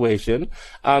job situation,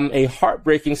 a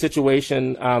heartbreaking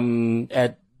situation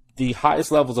at the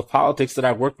highest levels of politics that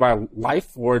I worked my life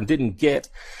for and didn't get,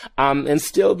 and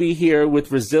still be here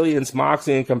with resilience,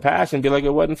 moxie, and compassion, be like, it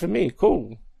wasn't for me.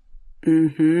 Cool.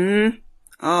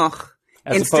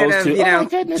 As instead opposed of, to, you know,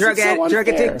 goodness, drug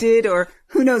addicted, or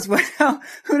who knows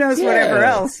whatever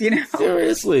else, you know.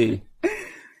 Seriously.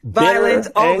 Violent,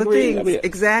 bitter, all angry, the things. I mean,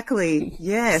 exactly.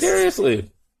 Yes.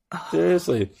 Seriously.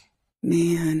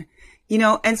 Man. You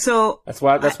know, and so that's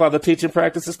why the teaching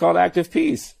practice is called active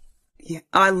peace. Yeah,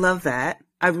 I love that.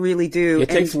 I really do. It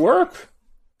takes work.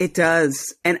 It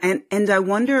does. And I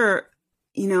wonder,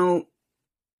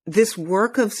 this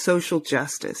work of social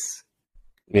justice.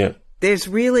 Yeah. There's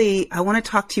really, I want to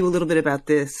talk to you a little bit about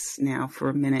this now for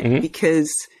a minute,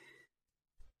 because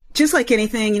just like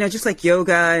anything, just like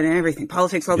yoga and everything,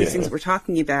 politics, all these things we're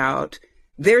talking about,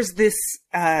 there's this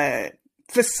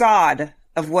facade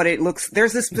of what it looks,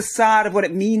 there's this facade of what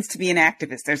it means to be an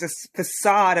activist. There's this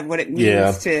facade of what it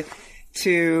means to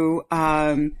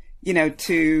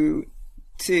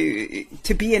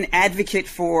be an advocate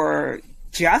for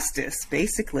justice,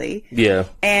 basically. Yeah.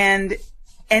 And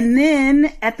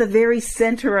then at the very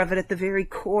center of it, at the very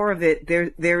core of it,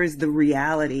 there is the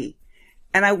reality.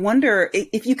 And I wonder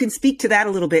if you can speak to that a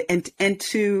little bit, and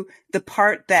to the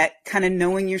part that kind of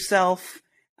knowing yourself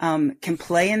can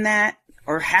play in that,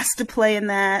 or has to play in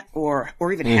that, or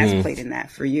even has played in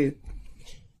that for you.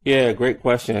 Yeah, great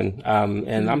question.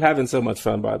 And I'm having so much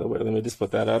fun, by the way. Let me just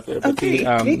put that up there. But okay,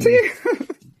 me too.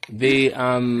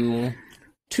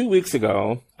 2 weeks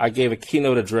ago, I gave a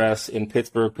keynote address in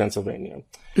Pittsburgh, Pennsylvania,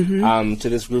 to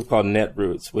this group called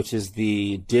Netroots, which is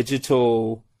the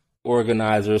digital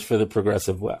organizers for the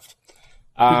progressive left.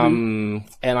 And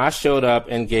I showed up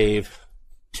and gave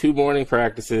 2 morning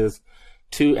practices,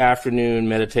 2 afternoon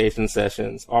meditation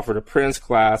sessions, offered a Prince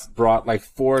class, brought like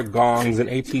 4 gongs and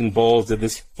 18 bowls of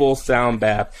this full sound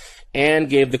bath, and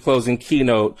gave the closing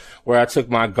keynote where I took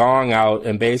my gong out.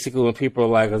 And basically when people are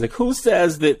like, I was like, who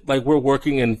says that like we're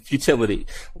working in futility?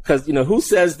 Because, who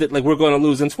says that like we're going to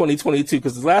lose in 2022?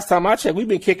 Because the last time I checked, we've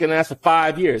been kicking ass for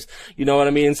 5 years. You know what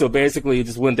I mean? So basically it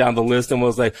just went down the list and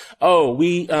was like, oh,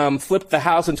 we flipped the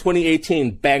House in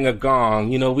 2018, bang a gong.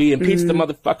 We impeached the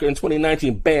motherfucker in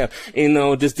 2019, bam.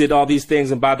 Just did all these things.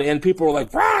 And by the end, people were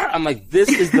like, rah! I'm like, this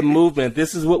is the movement.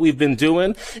 This is what we've been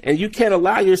doing. And you can't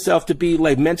allow yourself to be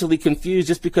like mentally confused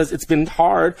just because it's been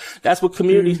hard. That's what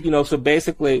communities, so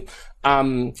basically,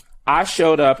 I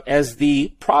showed up as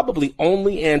the probably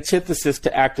only antithesis to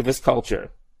activist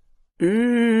culture.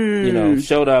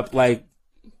 Showed up like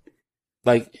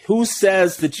who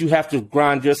says that you have to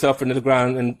grind yourself into the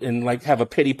ground and like have a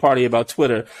pity party about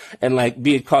Twitter and like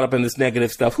be caught up in this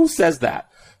negative stuff? Who says that?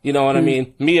 You know what I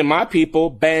mean? Me and my people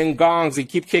bang gongs and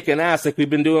keep kicking ass like we've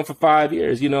been doing for 5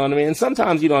 years. You know what I mean? And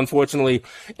sometimes, unfortunately,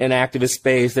 in activist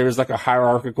space, there's like a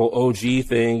hierarchical OG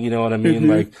thing. You know what I mean?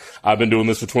 Like, I've been doing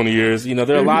this for 20 years.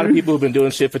 There are a lot of people who've been doing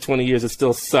shit for 20 years that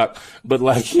still suck. But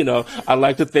like, I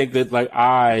like to think that like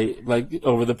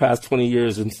over the past 20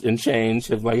 years and change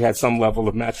have like had some level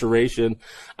of maturation.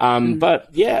 But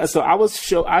yeah, so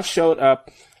I showed up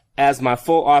as my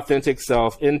full authentic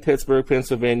self in Pittsburgh,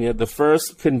 Pennsylvania, the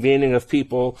first convening of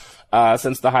people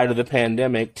since the height of the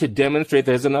pandemic to demonstrate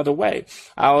there's another way.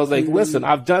 I was like, listen,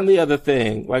 I've done the other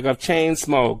thing. Like I've chain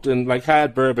smoked and like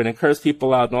had bourbon and cursed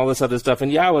people out and all this other stuff. And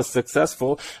yeah, I was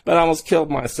successful, but I almost killed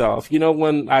myself.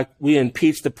 When we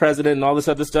impeached the president and all this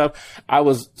other stuff, I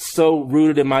was so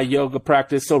rooted in my yoga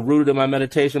practice, so rooted in my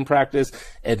meditation practice,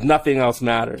 and nothing else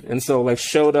mattered. And so like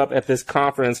showed up at this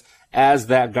conference as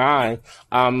that guy,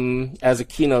 as a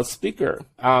keynote speaker.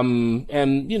 And,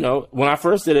 when I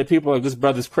first did it, people were like, this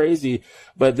brother's crazy,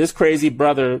 but this crazy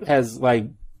brother has like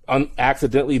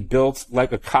accidentally built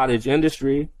like a cottage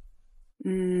industry.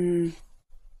 Wow.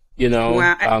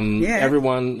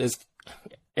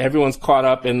 Everyone's caught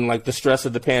up in like the stress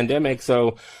of the pandemic.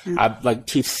 So I like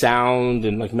teach sound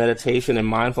and like meditation and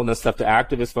mindfulness stuff to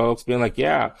activist folks, being like,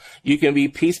 yeah, you can be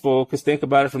peaceful. Cause think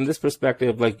about it from this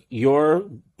perspective. Like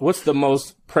what's the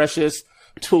most precious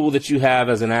tool that you have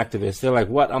as an activist? They're like,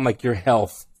 what? I'm like, your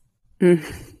health,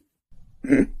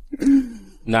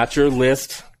 not your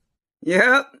list.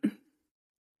 Yep.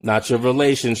 Not your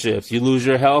relationships. You lose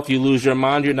your health, you lose your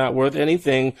mind, you're not worth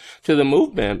anything to the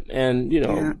movement. And,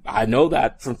 I know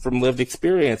that from lived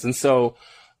experience. And so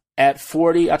at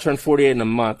 40, I turned 48 in a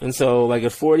month. And so like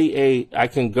at 48, I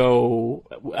can go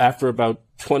after about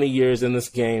 20 years in this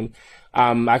game.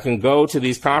 I can go to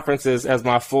these conferences as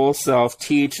my full self,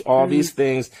 teach all these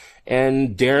things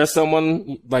and dare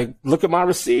someone like, look at my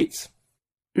receipts.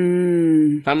 How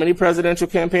many presidential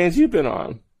campaigns you've been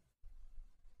on?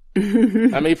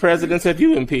 How many presidents have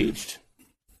you impeached?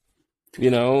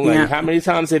 How many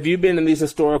times have you been in these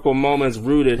historical moments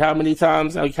rooted? How many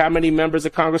times, how many members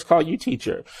of Congress call you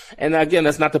teacher? And again,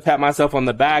 that's not to pat myself on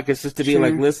the back. It's just to be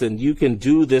like, listen, you can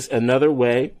do this another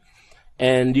way,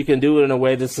 and you can do it in a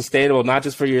way that's sustainable, not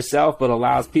just for yourself, but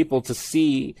allows people to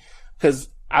see. Because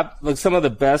like some of the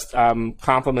best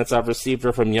compliments I've received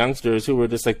are from youngsters who were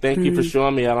just like, thank you for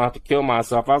showing me I don't have to kill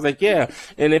myself. I was like, yeah.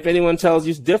 And if anyone tells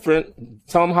you it's different,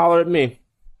 tell them holler at me.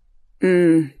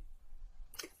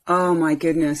 Oh my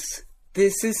goodness.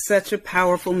 This is such a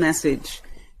powerful message.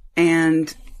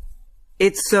 And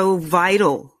it's so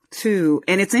vital too.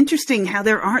 And it's interesting how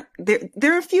there are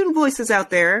a few voices out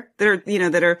there that are,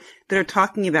 that are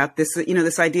talking about this,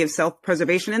 this idea of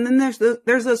self-preservation. And then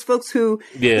there's those folks who,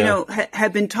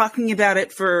 have been talking about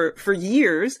it for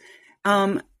years.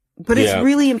 But it's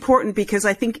really important because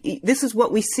I think this is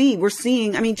what we see. We're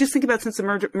seeing, just think about since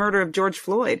the murder of George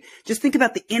Floyd, just think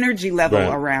about the energy level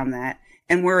around that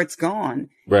and where it's gone.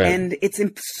 Right. And it's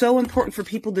so important for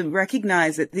people to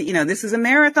recognize that, this is a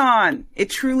marathon. It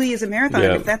truly is a marathon.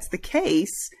 And if that's the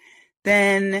case,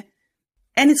 then,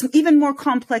 and it's even more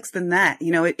complex than that.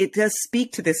 It does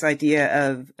speak to this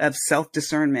idea of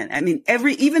self-discernment.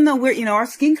 Even though we're, our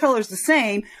skin color is the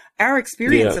same, our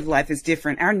experience of life is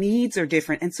different. Our needs are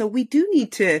different. And so we do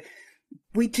need to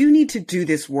do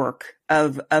this work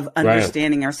of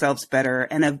understanding ourselves better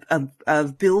and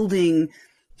of building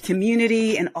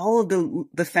community and all of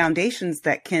the foundations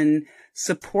that can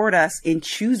support us in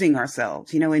choosing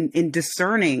ourselves, in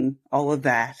discerning all of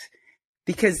that.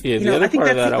 Because, I think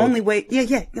that's the only way.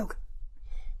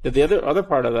 The other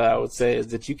part of that I would say is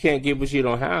that you can't give what you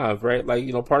don't have, right?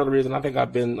 Like, part of the reason I think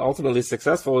I've been ultimately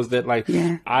successful is that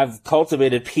I've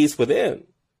cultivated peace within.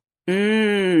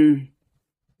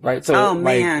 Right. So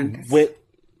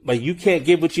you can't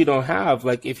give what you don't have.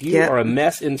 Like if you are a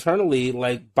mess internally,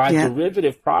 like by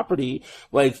derivative property,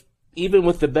 like even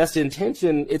with the best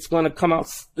intention, it's going to come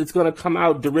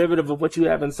out derivative of what you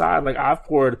have inside. Like I've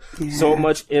poured so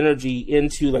much energy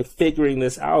into like figuring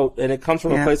this out, and it comes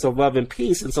from a place of love and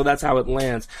peace. And so that's how it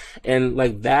lands. And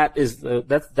like that is,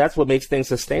 that's what makes things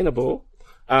sustainable.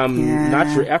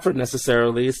 Not your effort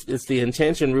necessarily. It's the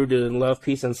intention rooted in love,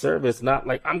 peace, and service. Not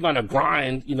like I'm going to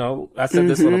grind. I said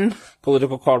this on a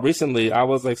political call recently. I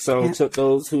was like, to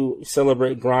those who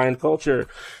celebrate grind culture,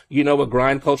 you know what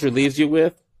grind culture leaves you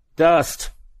with? Dust.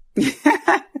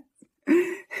 Exactly.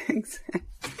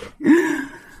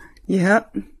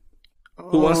 Yep.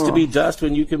 Who wants to be dust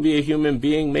when you can be a human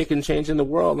being making change in the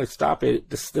world? Like, stop it.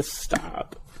 Just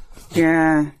stop.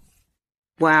 Yeah.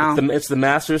 Wow. It's the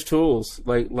master's tools,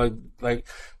 like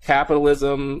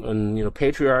capitalism and,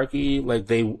 patriarchy,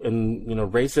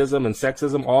 and racism and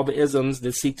sexism, all the isms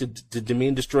that seek to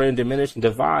demean, destroy, and diminish and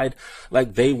divide.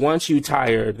 Like they want you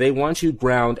tired. They want you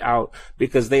ground out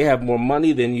because they have more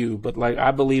money than you. But like, I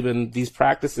believe in these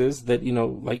practices that,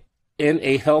 in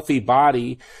a healthy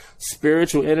body,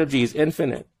 spiritual energy is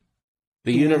infinite.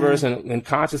 The universe and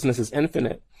consciousness is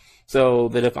infinite. So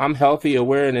that if I'm healthy,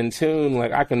 aware, and in tune,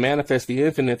 like I can manifest the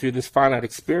infinite through this finite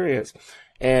experience.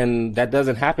 And that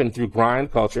doesn't happen through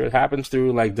grind culture. It happens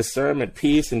through like discernment,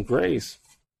 peace, and grace.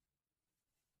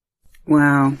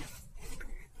 Wow.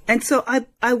 And so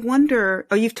I wonder,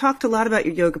 you've talked a lot about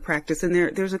your yoga practice, and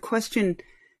there's a question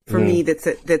for me that's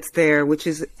there, which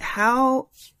is how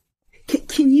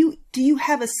do you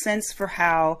have a sense for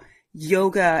how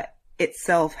yoga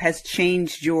itself has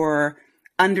changed your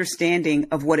understanding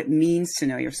of what it means to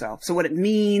know yourself? So what it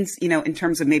means, in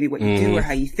terms of maybe what you do or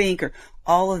how you think or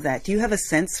all of that. Do you have a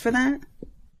sense for that?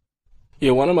 Yeah,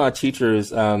 one of my teachers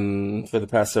for the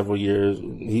past several years,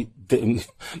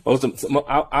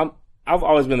 I've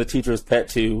always been the teacher's pet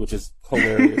too, which is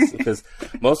hilarious because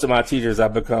most of my teachers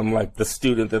I've become like the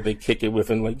student that they kick it with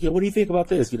and like, what do you think about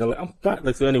this?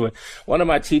 So anyway, one of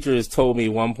my teachers told me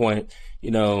at one point,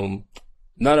 none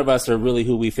of us are really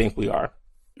who we think we are.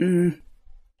 Mm-hmm.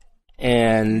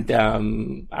 And I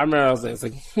remember I was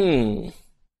like, I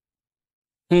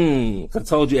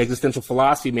told you existential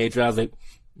philosophy major. I was like,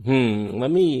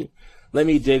 let me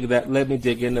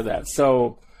dig into that.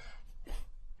 So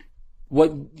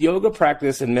what yoga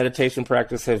practice and meditation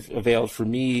practice have availed for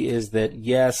me is that,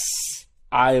 yes,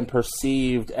 I am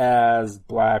perceived as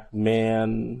Black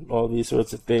man, all these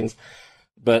sorts of things,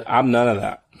 but I'm none of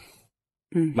that.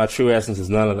 My true essence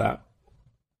is none of that.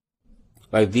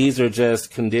 Like, these are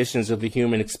just conditions of the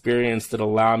human experience that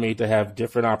allow me to have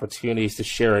different opportunities to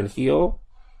share and heal.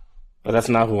 But that's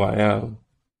not who I am.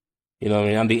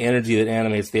 I'm the energy that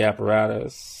animates the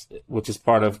apparatus, which is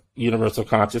part of universal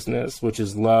consciousness, which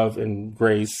is love and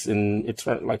grace and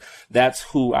eternal. Like, that's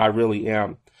who I really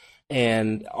am.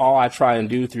 And all I try and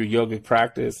do through yogic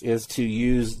practice is to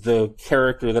use the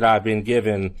character that I've been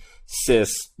given,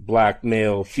 cis, Black,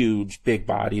 male, huge, big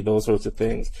body, those sorts of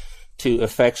things, to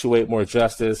effectuate more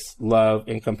justice, love,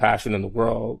 and compassion in the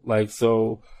world. Like,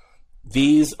 so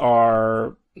these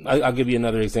are, I'll give you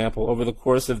another example. Over the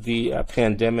course of the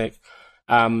pandemic,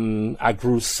 I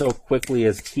grew so quickly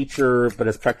as teacher, but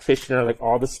as practitioner, like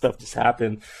all this stuff just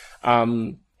happened.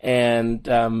 When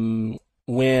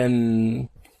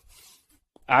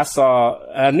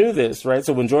I knew this, right?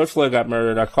 So when George Floyd got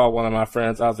murdered, I called one of my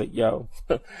friends. I was like, yo,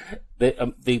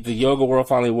 the yoga world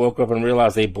finally woke up and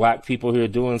realized they black people here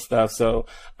doing stuff. So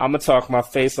I'm going to talk my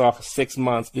face off for 6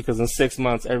 months, because in 6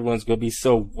 months, everyone's going to be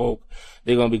so woke.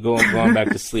 They're going to be going back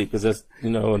to sleep, because that's,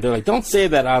 and they're like, don't say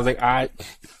that. I was like,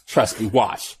 trust me,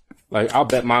 watch. Like, I'll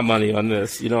bet my money on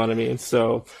this. You know what I mean?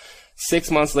 So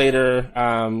 6 months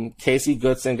later, Casey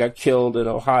Goodson got killed in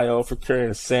Ohio for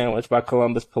carrying a sandwich by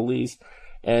Columbus police.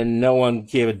 And no one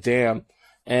gave a damn.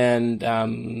 And,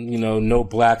 no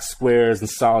black squares and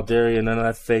solidarity and none of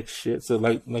that fake shit. So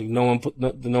like no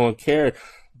one cared.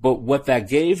 But what that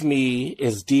gave me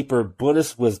is deeper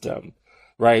Buddhist wisdom,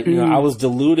 right? I was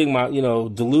diluting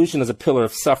delusion is a pillar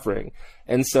of suffering.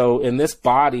 And so in this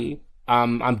body,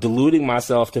 I'm deluding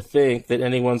myself to think that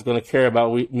anyone's going to care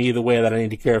about me the way that I need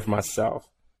to care for myself.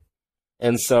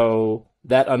 And so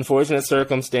that unfortunate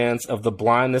circumstance of the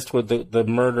blindness toward the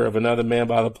murder of another man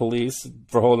by the police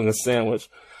for holding a sandwich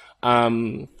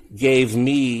gave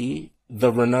me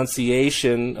the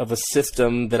renunciation of a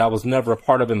system that I was never a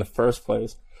part of in the first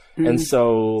place. And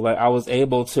so I was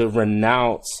able to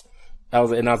renounce. I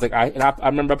was like, I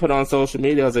remember I put on social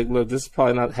media, I was like, look, this is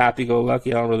probably not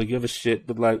happy-go-lucky. I don't really give a shit.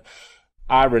 But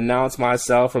I renounce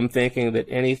myself from thinking that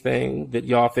anything that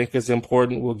y'all think is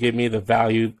important will give me the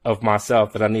value of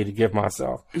myself that I need to give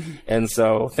myself. And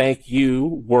so thank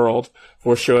you, world,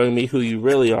 for showing me who you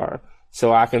really are,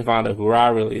 so I can find out who I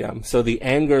really am. So the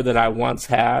anger that I once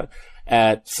had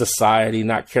at society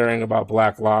not caring about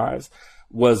Black lives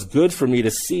was good for me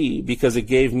to see, because it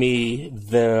gave me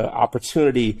the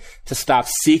opportunity to stop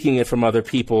seeking it from other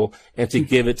people and to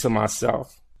give it to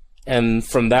myself. And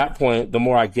from that point, the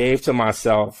more I gave to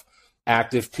myself,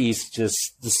 Active Peace just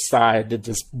decided to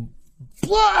just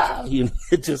blah,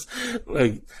 it just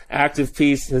Active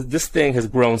Peace, this thing has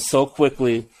grown so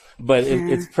quickly, but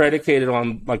it's predicated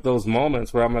on those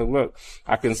moments where I'm like, look,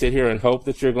 I can sit here and hope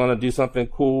that you're going to do something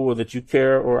cool or that you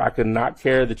care, or I can not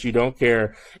care that you don't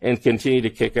care and continue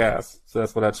to kick ass. So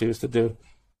that's what I choose to do.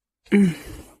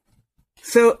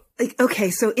 So, okay.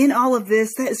 So in all of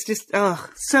this, that is just,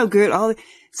 so good.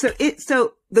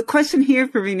 So the question here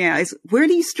for me now is, where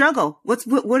do you struggle?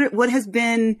 What has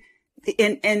been,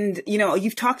 and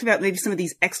you've talked about maybe some of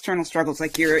these external struggles,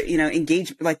 like your,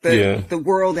 engagement, the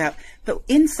world out, but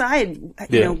inside,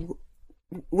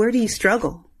 where do you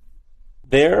struggle?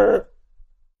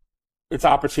 It's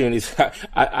opportunities.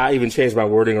 I even changed my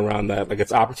wording around that.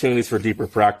 It's opportunities for deeper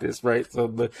practice, right?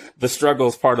 So the struggle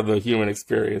is part of the human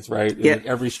experience, right? Yeah,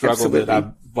 every struggle that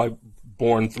I've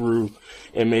born through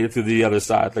and made it to the other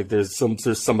side. There's some of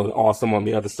the awesome on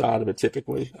the other side of it,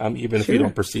 typically, even if you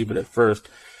don't perceive it at first.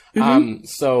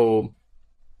 So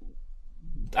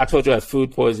I told you I had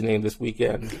food poisoning this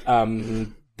weekend.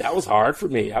 That was hard for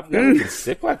me. I've never been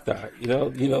sick like that.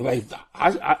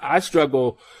 I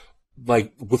struggle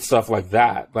with stuff like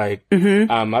that.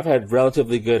 I've had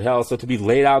relatively good health. So to be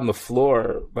laid out on the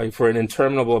floor, for an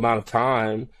interminable amount of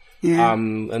time,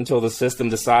 until the system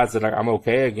decides that I'm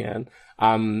okay again,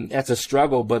 that's a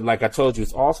struggle. But like I told you,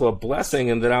 it's also a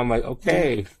blessing. And then I'm like,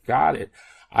 okay, got it.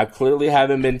 I clearly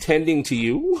haven't been tending to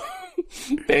you.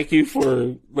 Thank you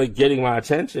for getting my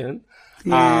attention.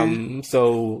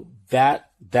 So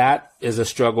that is a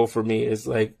struggle for me. Is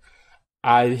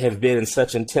I have been in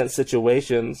such intense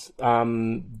situations,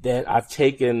 that I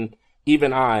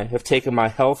have taken my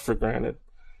health for granted.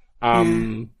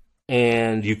 And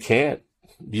you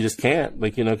just can't,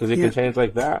 cause it can change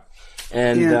like that.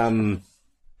 And,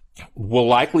 will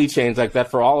likely change like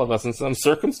that for all of us in some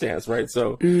circumstance, right?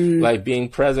 So being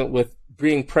present with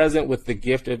the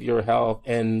gift of your health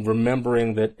and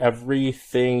remembering that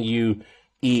everything you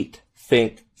eat,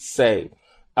 think, say,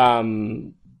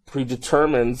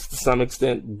 predetermines to some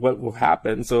extent what will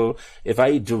happen. So if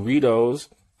I eat Doritos,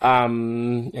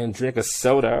 and drink a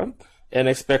soda and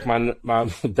expect my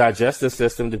digestive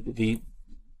system to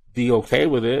be okay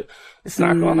with it, it's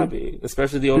not gonna be,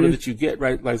 especially the older that you get,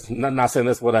 right? Not saying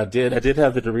that's what I did. I did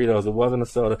have the Doritos. It wasn't a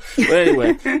soda. But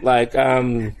anyway,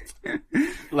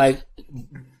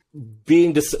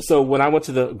 so when I went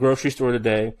to the grocery store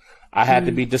today, I had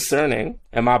to be discerning,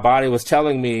 and my body was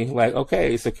telling me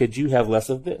okay, so could you have less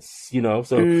of this?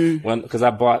 Cause I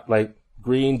bought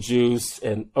green juice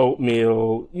and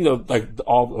oatmeal,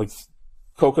 all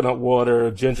coconut water,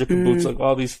 ginger kombucha,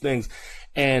 all these things.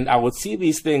 And I would see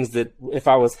these things that if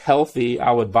I was healthy,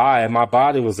 I would buy, and my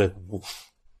body was like, woof.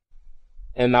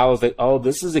 And I was like, oh,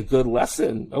 this is a good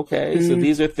lesson. Okay. So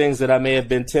these are things that I may have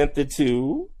been tempted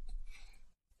to,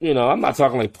 I'm not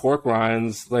talking pork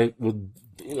rinds, but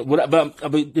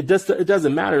it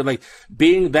doesn't matter.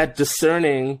 Being that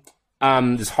discerning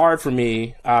It's hard for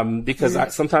me,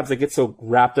 because sometimes I get so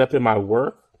wrapped up in my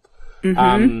work,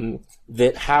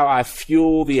 that how I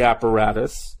fuel the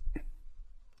apparatus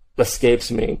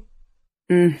escapes me.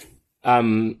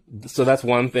 So that's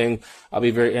one thing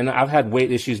and I've had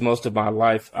weight issues most of my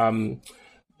life,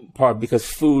 part because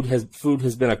food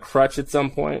has been a crutch at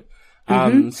some point.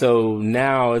 So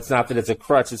now it's not that it's a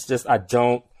crutch. It's just, I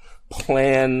don't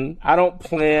plan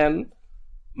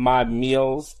my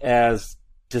meals as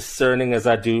discerning as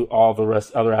I do all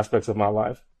the other aspects of my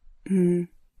life.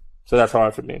 So that's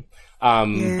hard for me.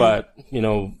 But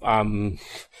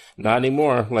not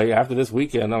anymore. Like after this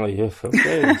weekend, I'm like,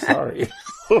 okay, sorry.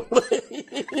 The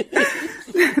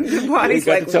body's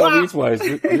like, tell me twice.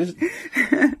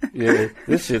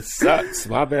 This shit sucks.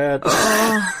 My bad.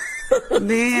 Oh,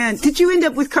 man. Did you end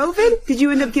up with COVID? Did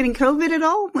you end up getting COVID at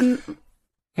all?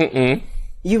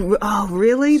 Oh,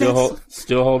 really?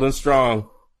 Still holding strong.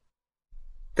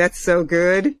 That's so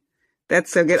good. That's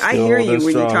so good. I hear you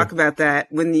when you talk about that.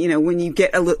 When you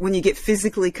get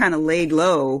physically kind of laid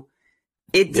low,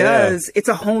 it does. It's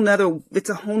a whole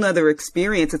nother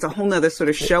experience. It's a whole nother sort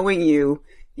of showing you,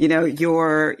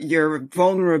 your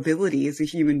vulnerability as a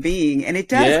human being. And it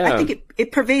does. I think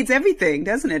it pervades everything,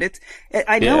 doesn't it?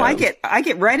 I know I get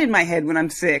right in my head when I'm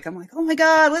sick. I'm like, oh my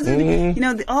God, what's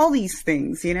all these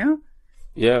things,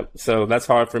 Yeah. So that's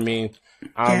hard for me.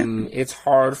 It's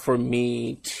hard for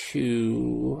me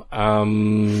to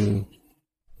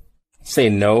say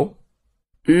no.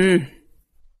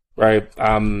 Right.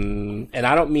 And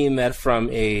I don't mean that from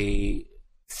a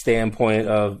standpoint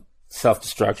of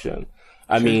self-destruction.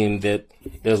 I mean that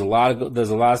there's a lot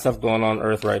of stuff going on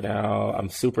Earth right now. I'm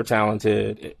super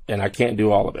talented and I can't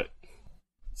do all of it.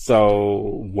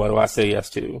 So what do I say yes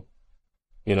to?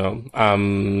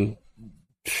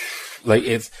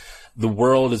 The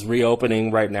world is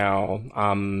reopening right now.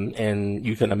 And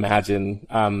you can imagine,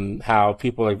 how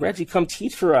people are like, Reggie, come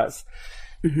teach for us.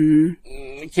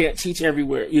 I can't teach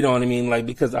everywhere. You know what I mean? Like,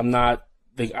 because I'm a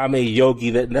yogi.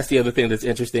 That's the other thing that's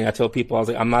interesting. I tell people, I was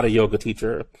like, I'm not a yoga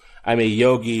teacher. I'm a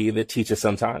yogi that teaches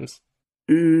sometimes.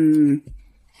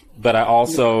 But I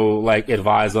also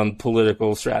advise on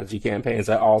political strategy campaigns.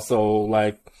 I also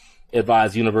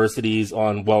advise universities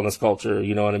on wellness culture.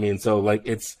 You know what I mean? So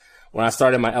when I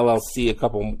started my LLC a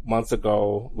couple months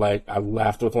ago, I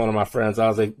laughed with one of my friends. I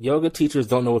was like, yoga teachers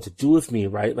don't know what to do with me,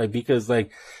 right? Because I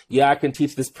can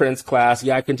teach this Prince class.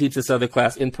 Yeah, I can teach this other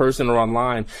class in person or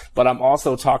online, but I'm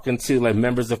also talking to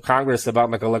members of Congress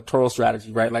about electoral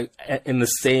strategy, right? In the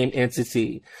same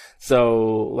entity.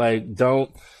 So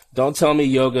don't tell me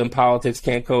yoga and politics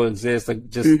can't coexist.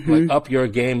 Up your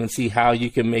game and see how you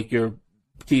can make your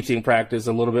teaching practice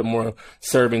a little bit more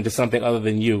serving to something other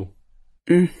than you.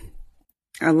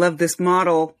 I love this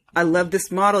model.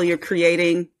 You're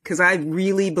creating because I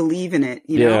really believe in it.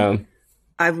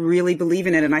 I really believe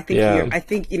in it, and I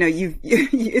think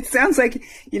it sounds like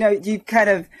you've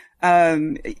kind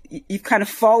of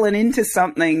fallen into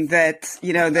something that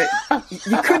you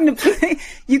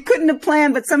couldn't have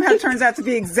planned, but somehow turns out to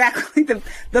be exactly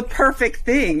the perfect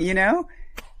thing.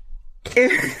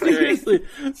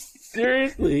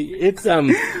 Seriously, it's so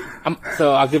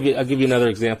I'll give you another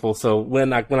example. So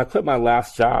when I quit my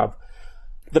last job,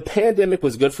 the pandemic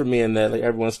was good for me in that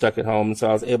everyone's stuck at home, and so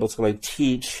I was able to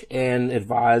teach and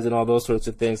advise and all those sorts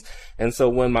of things. And so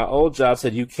when my old job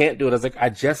said you can't do it, I was like, I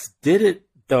just did it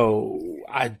though.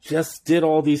 I just did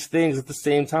all these things at the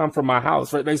same time for my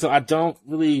house, right? So I don't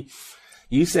really.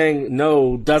 You saying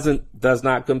no does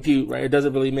not compute, right? It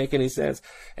doesn't really make any sense.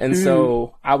 And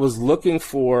so I was looking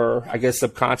for, I guess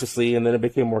subconsciously, and then it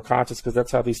became more conscious because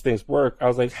that's how these things work. I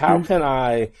was like, how can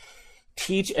I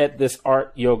teach at this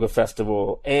art yoga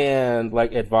festival and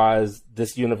advise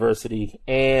this university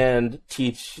and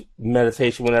teach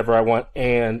meditation whenever I want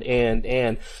and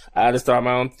I just start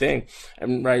my own thing.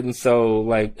 And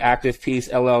so Active Peace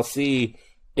LLC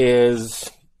is,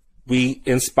 we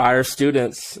inspire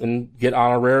students and get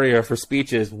honoraria for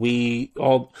speeches. We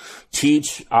all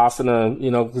teach asana,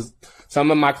 because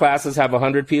some of my classes have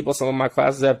 100 people. Some of my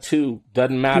classes have 2.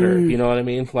 Doesn't matter. You know what I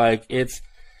mean?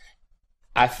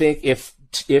 I think if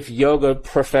yoga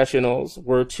professionals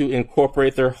were to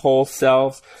incorporate their whole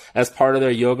selves as part of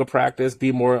their yoga practice,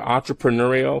 be more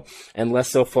entrepreneurial and less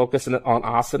so focused on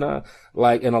asana,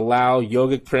 and allow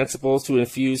yogic principles to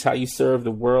infuse how you serve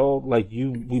the world,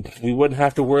 we wouldn't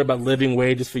have to worry about living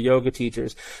wages for yoga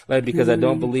teachers, because I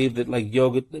don't believe that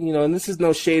yoga, and this is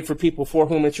no shade for people for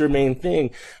whom it's your main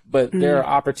thing, but there are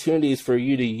opportunities for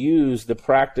you to use the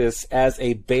practice as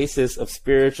a basis of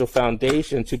spiritual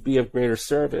foundation to be of greater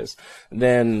service.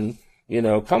 Then,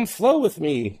 come flow with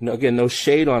me. Again, no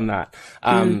shade on that.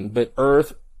 But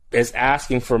Earth is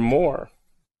asking for more.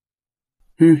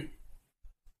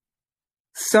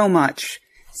 So much.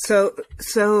 So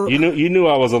you knew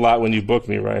I was a lot when you booked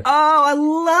me, right? Oh, I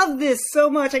love this so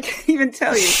much. I can't even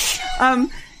tell you.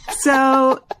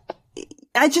 So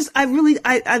my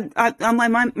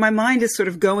mind is sort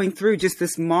of going through just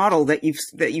this model that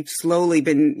you've slowly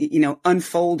been,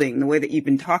 unfolding, the way that you've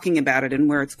been talking about it and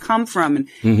where it's come from.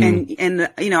 And, and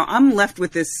I'm left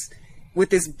with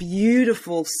this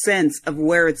beautiful sense of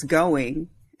where it's going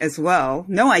as well.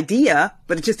 No idea,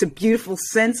 but it's just a beautiful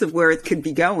sense of where it could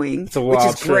be going, which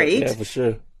is great. Yeah, for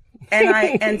sure.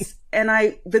 And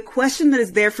the question that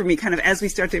is there for me kind of as we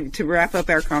start to wrap up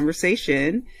our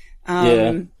conversation,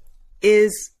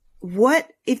 is what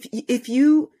do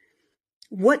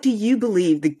you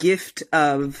believe the gift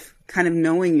of kind of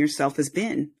knowing yourself has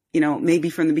been? Maybe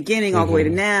from the beginning all the way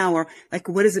to now, or like,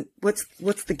 what is it?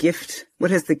 What's the gift? What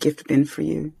has the gift been for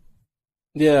you?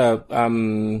 Yeah.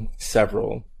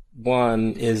 Several.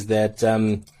 One is that,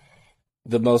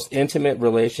 the most intimate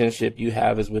relationship you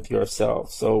have is with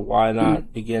yourself. So why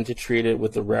not begin to treat it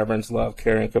with the reverence, love,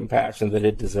 care, and compassion that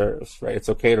it deserves, right? It's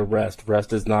okay to rest.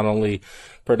 Rest is not only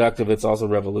productive, it's also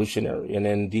revolutionary. And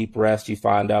in deep rest, you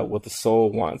find out what the soul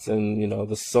wants. And,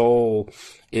 the soul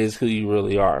is who you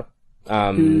really are.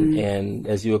 And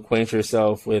as you acquaint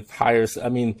yourself with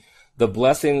the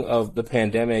blessing of the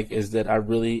pandemic is that I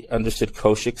really understood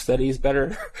Koshic studies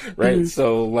better, right?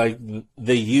 So like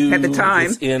the you at the time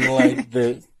that's in like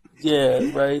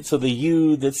right? So the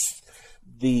you that's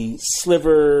the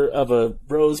sliver of a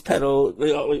rose petal,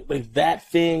 like that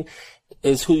thing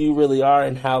is who you really are,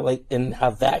 and how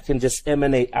that can just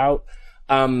emanate out.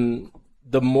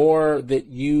 The more that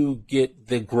you get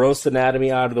the gross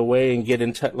anatomy out of the way and get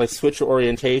into switch your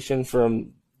orientation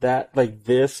from that like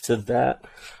this to that.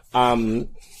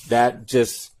 That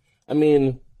just,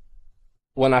 when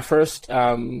I first,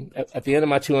 at the end of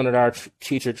my 200-hour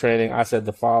teacher training, I said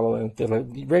the following. They're like,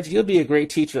 Reggie, you'll be a great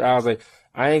teacher. I was like,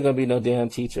 I ain't going to be no damn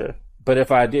teacher. But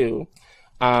if I do,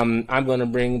 I'm going to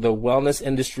bring the wellness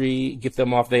industry, get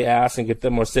them off their ass and get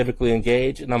them more civically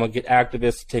engaged. And I'm going to get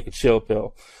activists to take a chill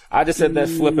pill. I just said that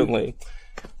flippantly.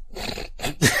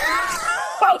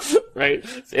 Right?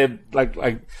 And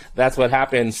like that's what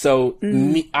happened. So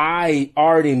I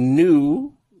already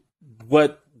knew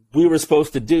what we were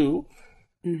supposed to do.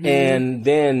 And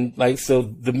then so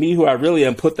the me who I really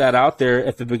am put that out there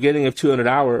at the beginning of 200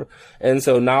 Hour. And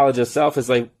so knowledge of self is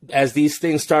like, as these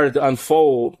things started to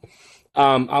unfold,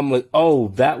 I'm like, oh,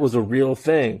 that was a real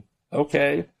thing.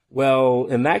 Okay. Well,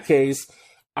 in that case,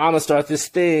 I'm gonna start this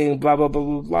thing, blah, blah, blah,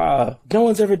 blah, blah. No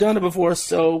one's ever done it before,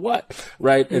 so what?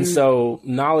 Right? And so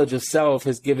knowledge of self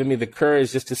has given me the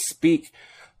courage just to speak.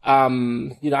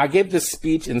 I gave this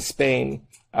speech in Spain,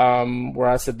 where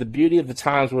I said the beauty of the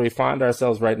times where we find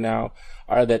ourselves right now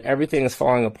are that everything is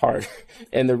falling apart.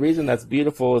 And the reason that's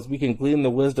beautiful is we can glean the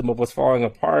wisdom of what's falling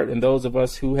apart. And those of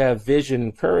us who have vision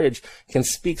and courage can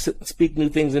speak new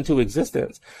things into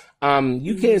existence.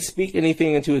 You can't speak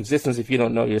anything into existence if you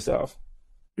don't know yourself.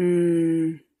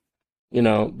 Because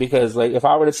if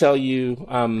I were to tell you,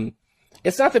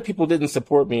 it's not that people didn't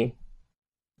support me,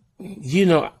 you're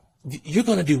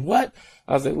going to do what?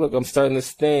 I was like, look, I'm starting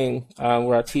this thing,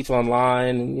 where I teach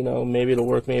online and, maybe it'll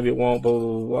work, maybe it won't, blah,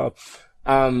 blah, blah,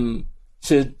 blah.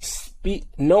 To speak,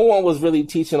 no one was really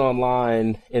teaching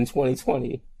online in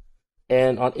 2020.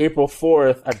 And on April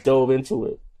 4th, I dove into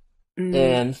it.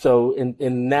 And so,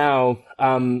 and now,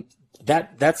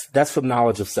 that's from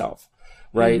knowledge of self.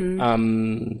 Right.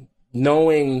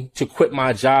 Knowing to quit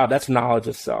my job, that's knowledge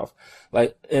of self.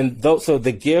 So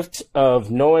the gift of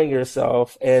knowing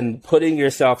yourself and putting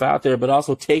yourself out there, but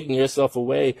also taking yourself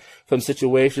away from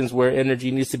situations where energy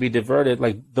needs to be diverted.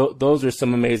 Those are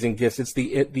some amazing gifts. It's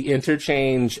the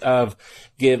interchange of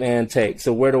give and take.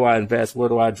 So where do I invest? Where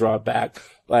do I draw back?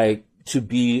 To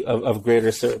be of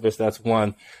greater service. That's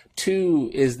one. Two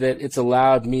is that it's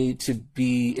allowed me to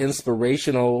be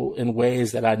inspirational in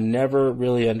ways that I never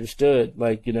really understood.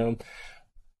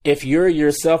 If you're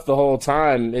yourself the whole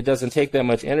time, it doesn't take that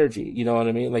much energy. You know what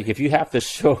I mean? If you have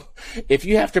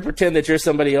to pretend that you're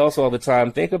somebody else all the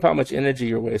time, think of how much energy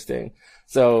you're wasting.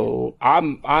 So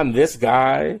I'm this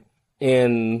guy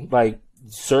in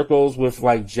circles with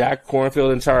Jack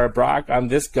Cornfield and Tara Brock. I'm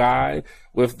this guy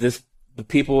with the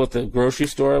people at the grocery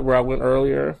store where I went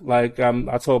earlier. I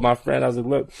told my friend, I was like,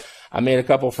 look, I made a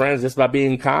couple friends just by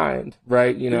being kind,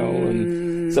 right?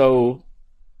 And so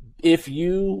if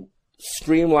you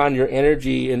streamline your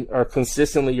energy and are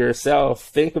consistently yourself,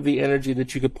 think of the energy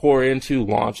that you could pour into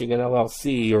launching an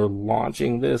LLC or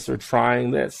launching this or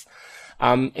trying this.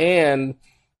 And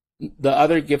The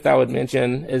other gift I would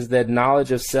mention is that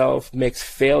knowledge of self makes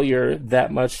failure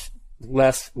that much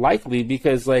less likely,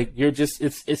 because like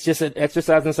it's just an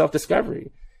exercise in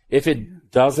self-discovery. If it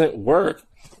doesn't work,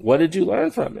 what did you learn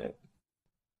from it?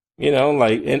 You know,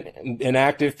 like in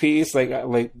active peace, like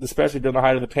especially during the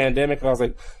height of the pandemic, I was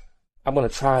like, I'm gonna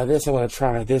try this, blah,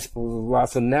 blah, blah.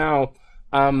 So now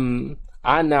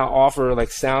I now offer like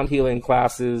sound healing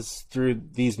classes through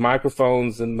these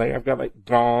microphones, and like I've got like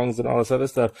gongs and all this other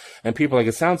stuff. And people are like,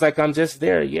 it sounds like I'm just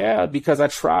there. Yeah, because I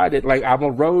tried it. Like I'm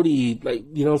a roadie, like,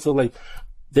 you know, so like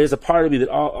there's a part of me that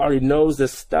already knows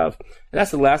this stuff. And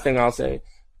that's the last thing I'll say.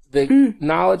 The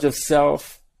knowledge of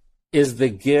self is the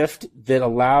gift that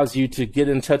allows you to get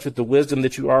in touch with the wisdom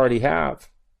that you already have.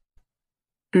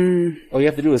 All you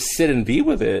have to do is sit and be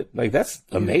with it. Like, that's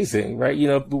amazing, right? You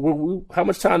know, how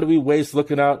much time do we waste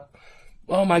looking out?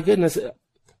 Oh my goodness.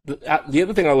 The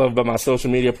other thing I love about my social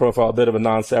media profile, a bit of a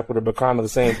non sequitur, but kind of the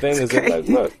same thing, is that, like,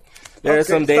 look, there's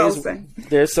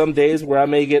some days where I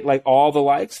may get like all the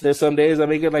likes. There's some days I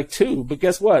may get like 2, but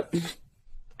guess what?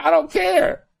 I don't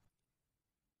care.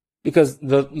 Because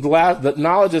the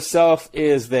knowledge of self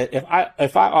is that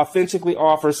if I authentically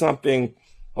offer something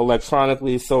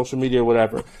electronically, social media,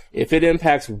 whatever, if it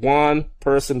impacts one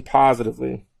person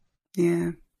positively,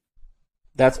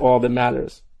 that's all that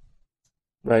matters,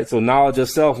 right? So knowledge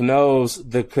of self knows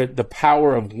the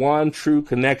power of one true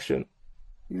connection.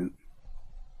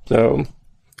 So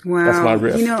that's my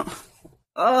riff. You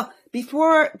know,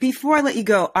 before I let you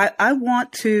go, I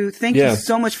want to thank you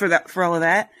so much for all of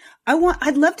that.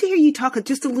 I'd love to hear you talk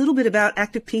just a little bit about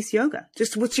active peace yoga.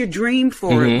 Just what's your dream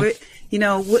for it?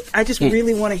 I just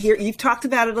really want to hear. You've talked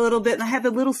about it a little bit, and I have a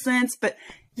little sense, but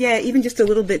yeah, even just a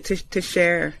little bit to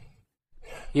share.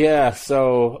 Yeah.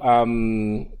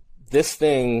 So this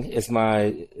thing is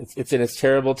it's in its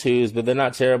terrible twos, but they're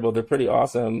not terrible. They're pretty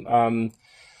awesome.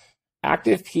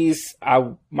 Active peace.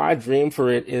 My dream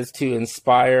for it is to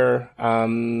inspire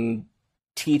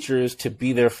teachers to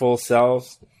be their full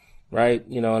selves. Right.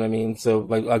 You know what I mean? So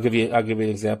like, I'll give you an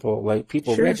example. Like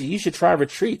people, Reggie, you should try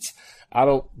retreats. I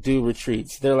don't do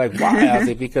retreats. They're like, why? I was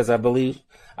like, because I believe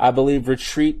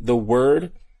retreat, the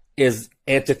word, is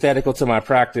antithetical to my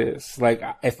practice. Like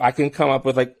if I can come up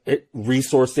with like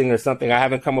resourcing or something, I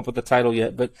haven't come up with the title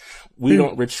yet, but we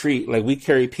don't retreat. Like we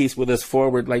carry peace with us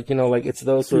forward. Like, you know, like it's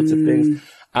those sorts of things.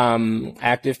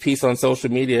 Active peace on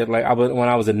social media. Like when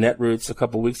I was at Netroots a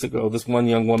couple of weeks ago, this one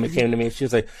young woman came to me and she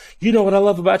was like, you know what I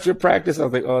love about your practice? I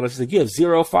was like, oh, and she's like, you have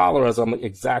 0 followers. I'm like,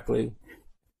 exactly.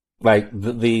 Like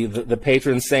the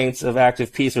patron saints of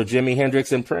active peace are Jimi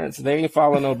Hendrix and Prince. They ain't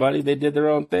following nobody. They did their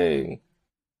own thing.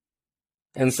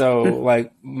 And so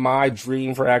like my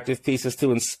dream for active peace is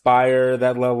to inspire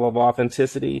that level of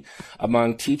authenticity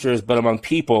among teachers, but among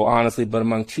people, honestly, but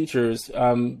among teachers,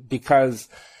 because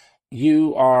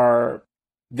the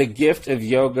gift of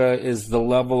yoga is the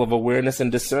level of awareness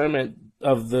and discernment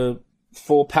of the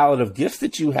full palette of gifts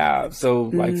that you have. So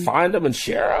like find them and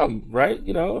share them, right?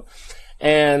 You know?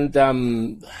 And,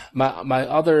 my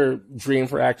other dream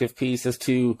for active peace is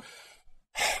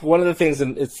one of the things,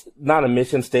 and it's not a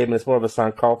mission statement, it's more of a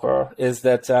sankalpa, is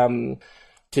that,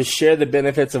 to share the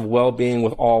benefits of well-being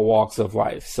with all walks of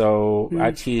life. So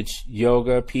I teach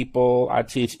yoga people, I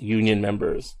teach union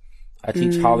members. I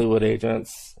teach Hollywood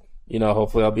agents, you know,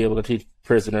 hopefully I'll be able to teach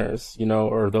prisoners, you know,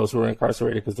 or those who are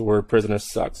incarcerated, because the word prisoner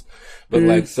sucks. But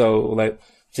like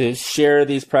to share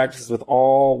these practices with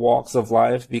all walks of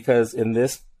life, because in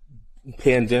this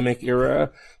pandemic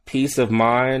era, peace of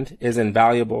mind is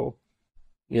invaluable,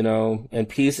 you know, and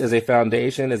peace as a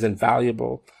foundation is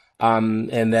invaluable.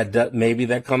 And that maybe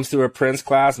that comes through a Prince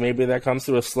class, maybe that comes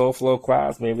through a slow flow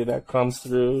class, maybe that comes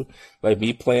through like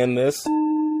me playing this,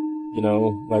 you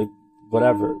know, like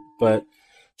whatever. But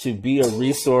to be a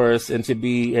resource and to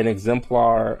be an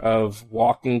exemplar of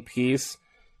walking peace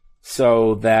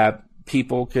so that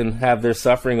people can have their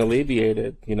suffering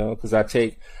alleviated, you know, because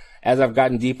as I've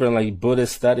gotten deeper in like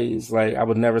Buddhist studies, like I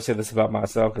would never say this about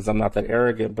myself because I'm not that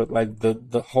arrogant, but like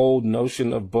the whole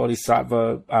notion of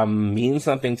bodhisattva means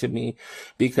something to me,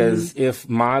 because if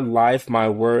my life, my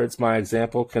words, my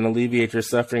example can alleviate your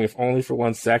suffering, if only for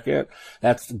 1 second,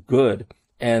 that's good.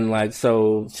 And like,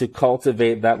 so to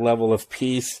cultivate that level of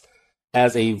peace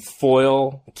as a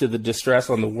foil to the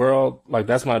distress on the world, like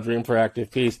that's my dream for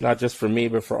active peace, not just for me,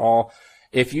 but for all.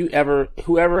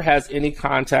 Whoever has any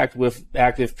contact with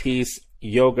active peace,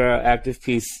 yoga, active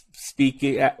peace,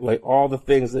 speaking, like all the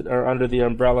things that are under the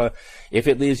umbrella, if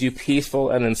it leaves you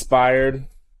peaceful and inspired,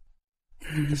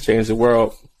 it's changed the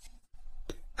world.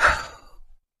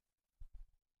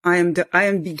 I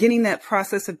am beginning that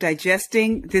process of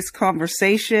digesting this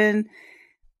conversation.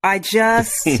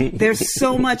 There's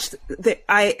so much that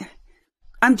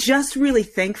I'm just really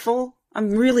thankful.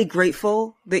 I'm really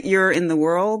grateful that you're in the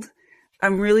world.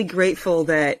 I'm really grateful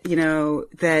that,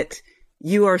 that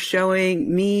you are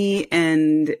showing me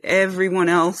and everyone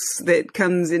else that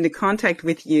comes into contact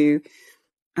with you,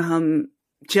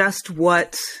 just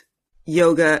what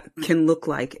yoga can look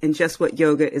like and just what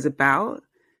yoga is about.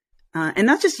 And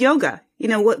not just yoga,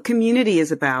 what community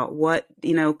is about, what,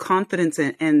 confidence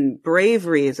and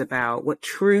bravery is about, what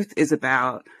truth is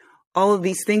about, all of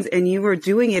these things. And you are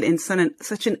doing it in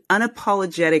such an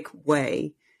unapologetic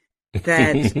way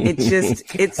that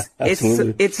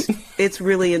it's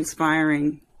really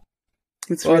inspiring.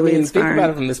 It's really inspiring. Think about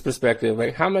it from this perspective.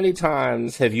 Like, how many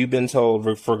times have you been told,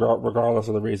 regardless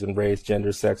of the reason, race,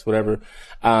 gender, sex, whatever,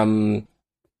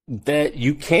 that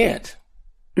you can't?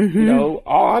 Mm-hmm.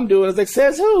 All I'm doing is like,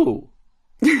 says who?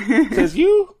 Says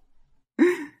you? All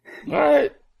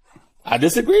right. I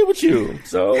disagree with you.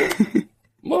 So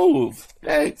move.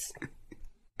 Thanks.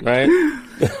 Right?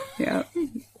 Yeah.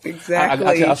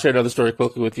 Exactly. I'll share another story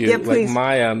quickly with you. Yeah, please. Like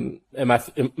my in my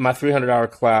 300-hour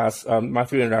class, my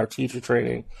 300-hour teacher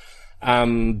training,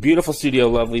 beautiful studio,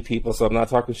 lovely people. So I'm not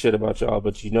talking shit about y'all,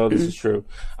 but this is true.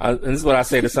 And this is what I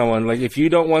say to someone: like, if you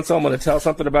don't want someone to tell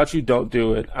something about you, don't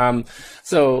do it.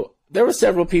 So there were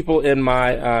several people in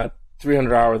my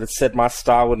 300-hour that said my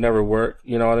style would never work.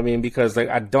 You know what I mean? Because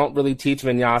I don't really teach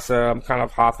vinyasa. I'm kind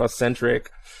of hatha centric.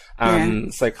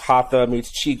 It's like hatha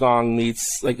meets qigong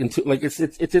meets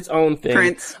it's its own thing.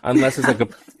 Prince. Unless it's like a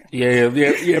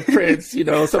Prince.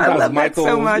 Sometimes I love Michael.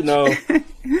 That so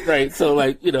much. Right. So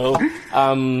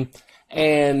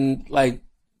and like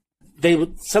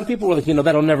some people were like,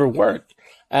 that'll never work.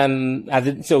 And I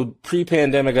didn't. So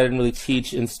pre-pandemic, I didn't really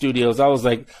teach in studios. I was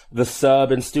like the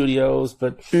sub in studios,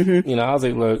 but I was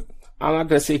like, look, I'm not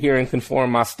going to sit here and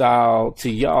conform my style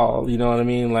to y'all. You know what I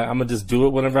mean? Like, I'm going to just do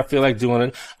it whenever I feel like doing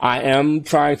it. I am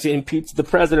trying to impeach the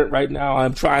president right now.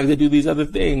 I'm trying to do these other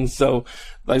things. So,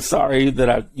 like, sorry that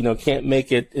I, can't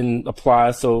make it and apply.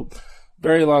 So,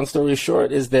 very long story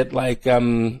short is that, like,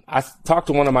 I talked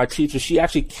to one of my teachers. She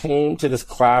actually came to this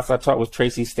class I taught with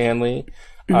Tracy Stanley,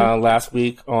 last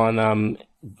week on,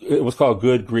 it was called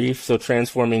Good Grief. So,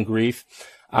 transforming grief,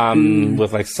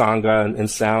 with like Sangha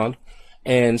and sound.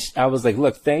 And I was like,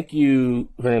 look, thank you.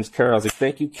 Her name's Carol. I was like,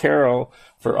 thank you, Carol,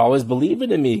 for always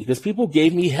believing in me, because people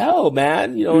gave me hell,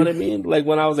 man. You know what I mean? Like,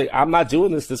 when I was like, I'm not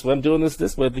doing this way. I'm doing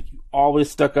this way. Like, you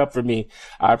always stuck up for me.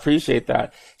 I appreciate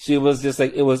that. She was just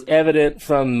like, it was evident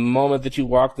from the moment that you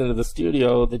walked into the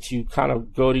studio that you kind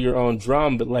of go to your own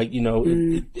drum, but like,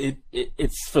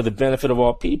 it's for the benefit of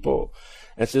all people.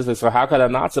 And she's like, so how could I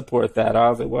not support that?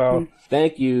 I was like, well,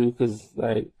 thank you. Cause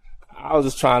like, I was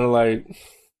just trying to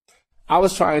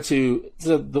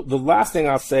so the last thing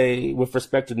I'll say with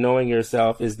respect to knowing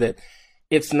yourself is that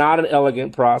it's not an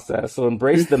elegant process. So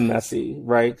embrace the messy,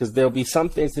 right? Because there'll be some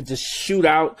things that just shoot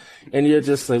out and you're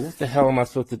just like, what the hell am I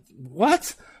supposed to,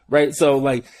 what? Right? So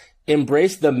like,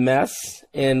 embrace the mess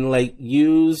and like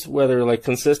use whether like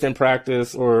consistent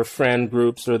practice or friend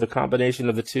groups or the combination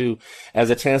of the two as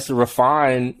a chance to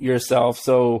refine yourself.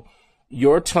 So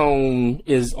your tone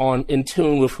is in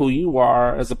tune with who you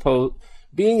are, as opposed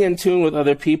being in tune with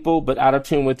other people, but out of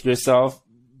tune with yourself.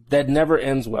 That never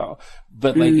ends well.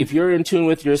 But like, if you're in tune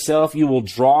with yourself, you will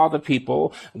draw the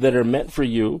people that are meant for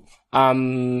you.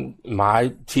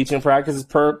 My teaching practice is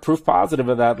proof positive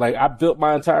of that. Like, I built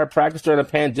my entire practice during a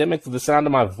pandemic to the sound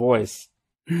of my voice.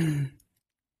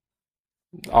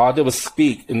 All I did was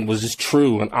speak and was just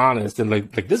true and honest. And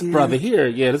like this brother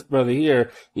here,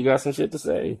 he got some shit to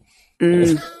say.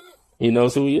 He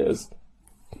knows who he is.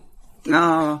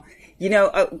 Oh,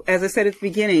 as I said at the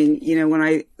beginning, when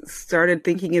I started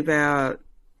thinking about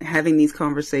having these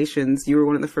conversations, you were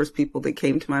one of the first people that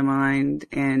came to my mind.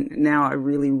 And now I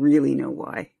really, really know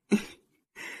why.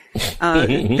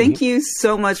 Thank you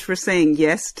so much for saying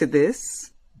yes to this.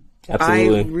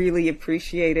 Absolutely. I really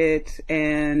appreciate it.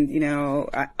 And,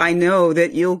 I know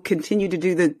that you'll continue to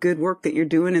do the good work that you're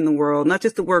doing in the world, not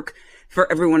just the work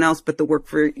for everyone else, but the work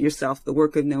for yourself, the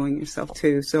work of knowing yourself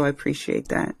too. So I appreciate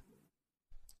that.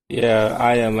 Yeah,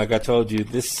 I am. Like I told you,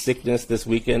 this sickness this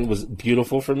weekend was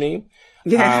beautiful for me.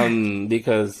 Yeah.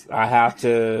 Because I have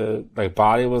to, like,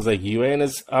 body was like, you ain't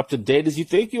as up to date as you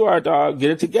think you are, dog.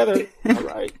 Get it together. All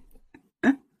right.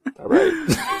 All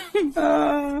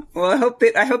right. Well,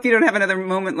 I hope you don't have another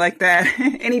moment like that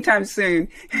anytime soon.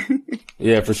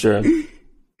 Yeah, for sure.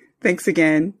 Thanks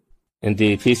again.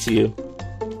 Indeed. Peace to you.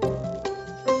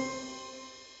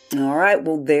 All right.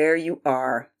 Well, there you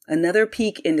are. Another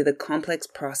peek into the complex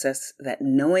process that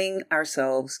knowing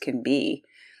ourselves can be.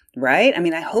 right? I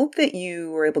mean, I hope that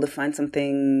you were able to find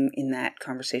something in that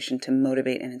conversation to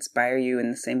motivate and inspire you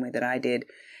in the same way that I did.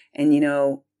 And,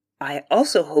 I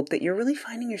also hope that you're really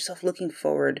finding yourself looking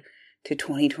forward to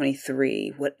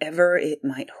 2023, whatever it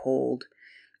might hold.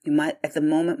 At the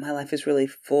moment, my life is really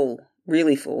full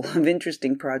of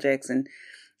interesting projects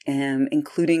and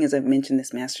including, as I've mentioned,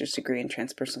 this master's degree in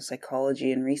transpersonal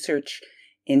psychology and research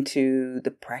into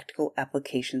the practical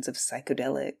applications of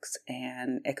psychedelics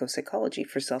and ecopsychology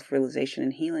for self-realization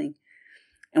and healing.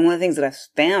 And one of the things that I've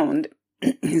found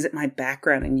is that my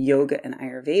background in yoga and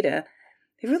Ayurveda,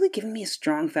 they've really given me a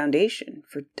strong foundation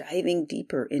for diving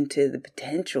deeper into the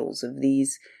potentials of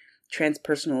these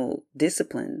transpersonal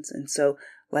disciplines. And so,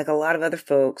 like a lot of other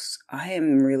folks, I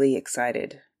am really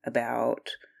excited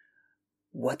about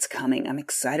what's coming. I'm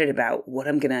excited about what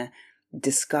I'm going to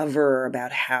discover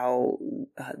about how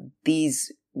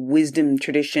these wisdom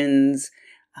traditions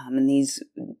and these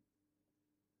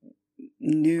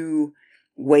new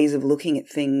ways of looking at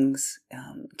things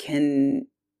can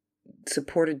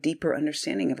support a deeper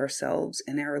understanding of ourselves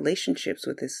and our relationships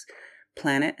with this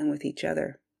planet and with each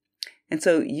other. And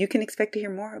so you can expect to hear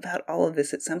more about all of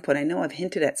this at some point. I know I've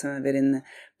hinted at some of it in the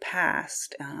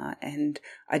past, and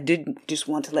I did just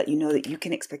want to let you know that you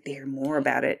can expect to hear more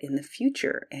about it in the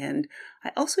future. And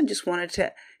I also just wanted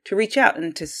to reach out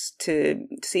and to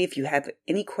see if you have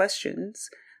any questions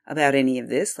about any of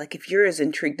this. Like if you're as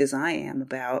intrigued as I am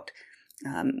about,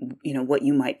 what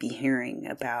you might be hearing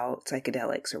about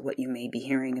psychedelics or what you may be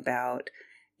hearing about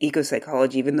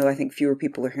ecopsychology, even though I think fewer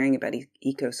people are hearing about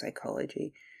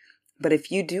ecopsychology. But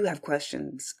if you do have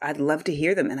questions, I'd love to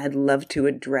hear them and I'd love to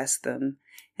address them.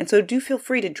 And so do feel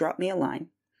free to drop me a line.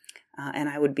 And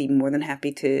I would be more than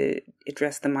happy to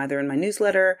address them either in my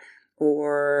newsletter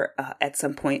or at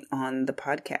some point on the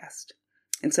podcast.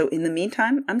 And so in the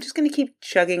meantime, I'm just going to keep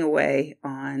chugging away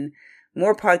on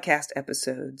more podcast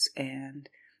episodes, and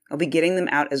I'll be getting them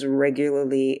out as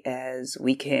regularly as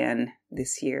we can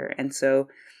this year. And so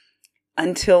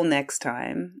until next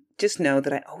time, just know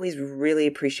that I always really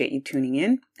appreciate you tuning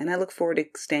in, and I look forward to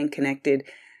staying connected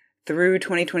through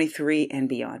 2023 and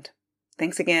beyond.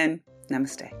 Thanks again.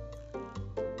 Namaste.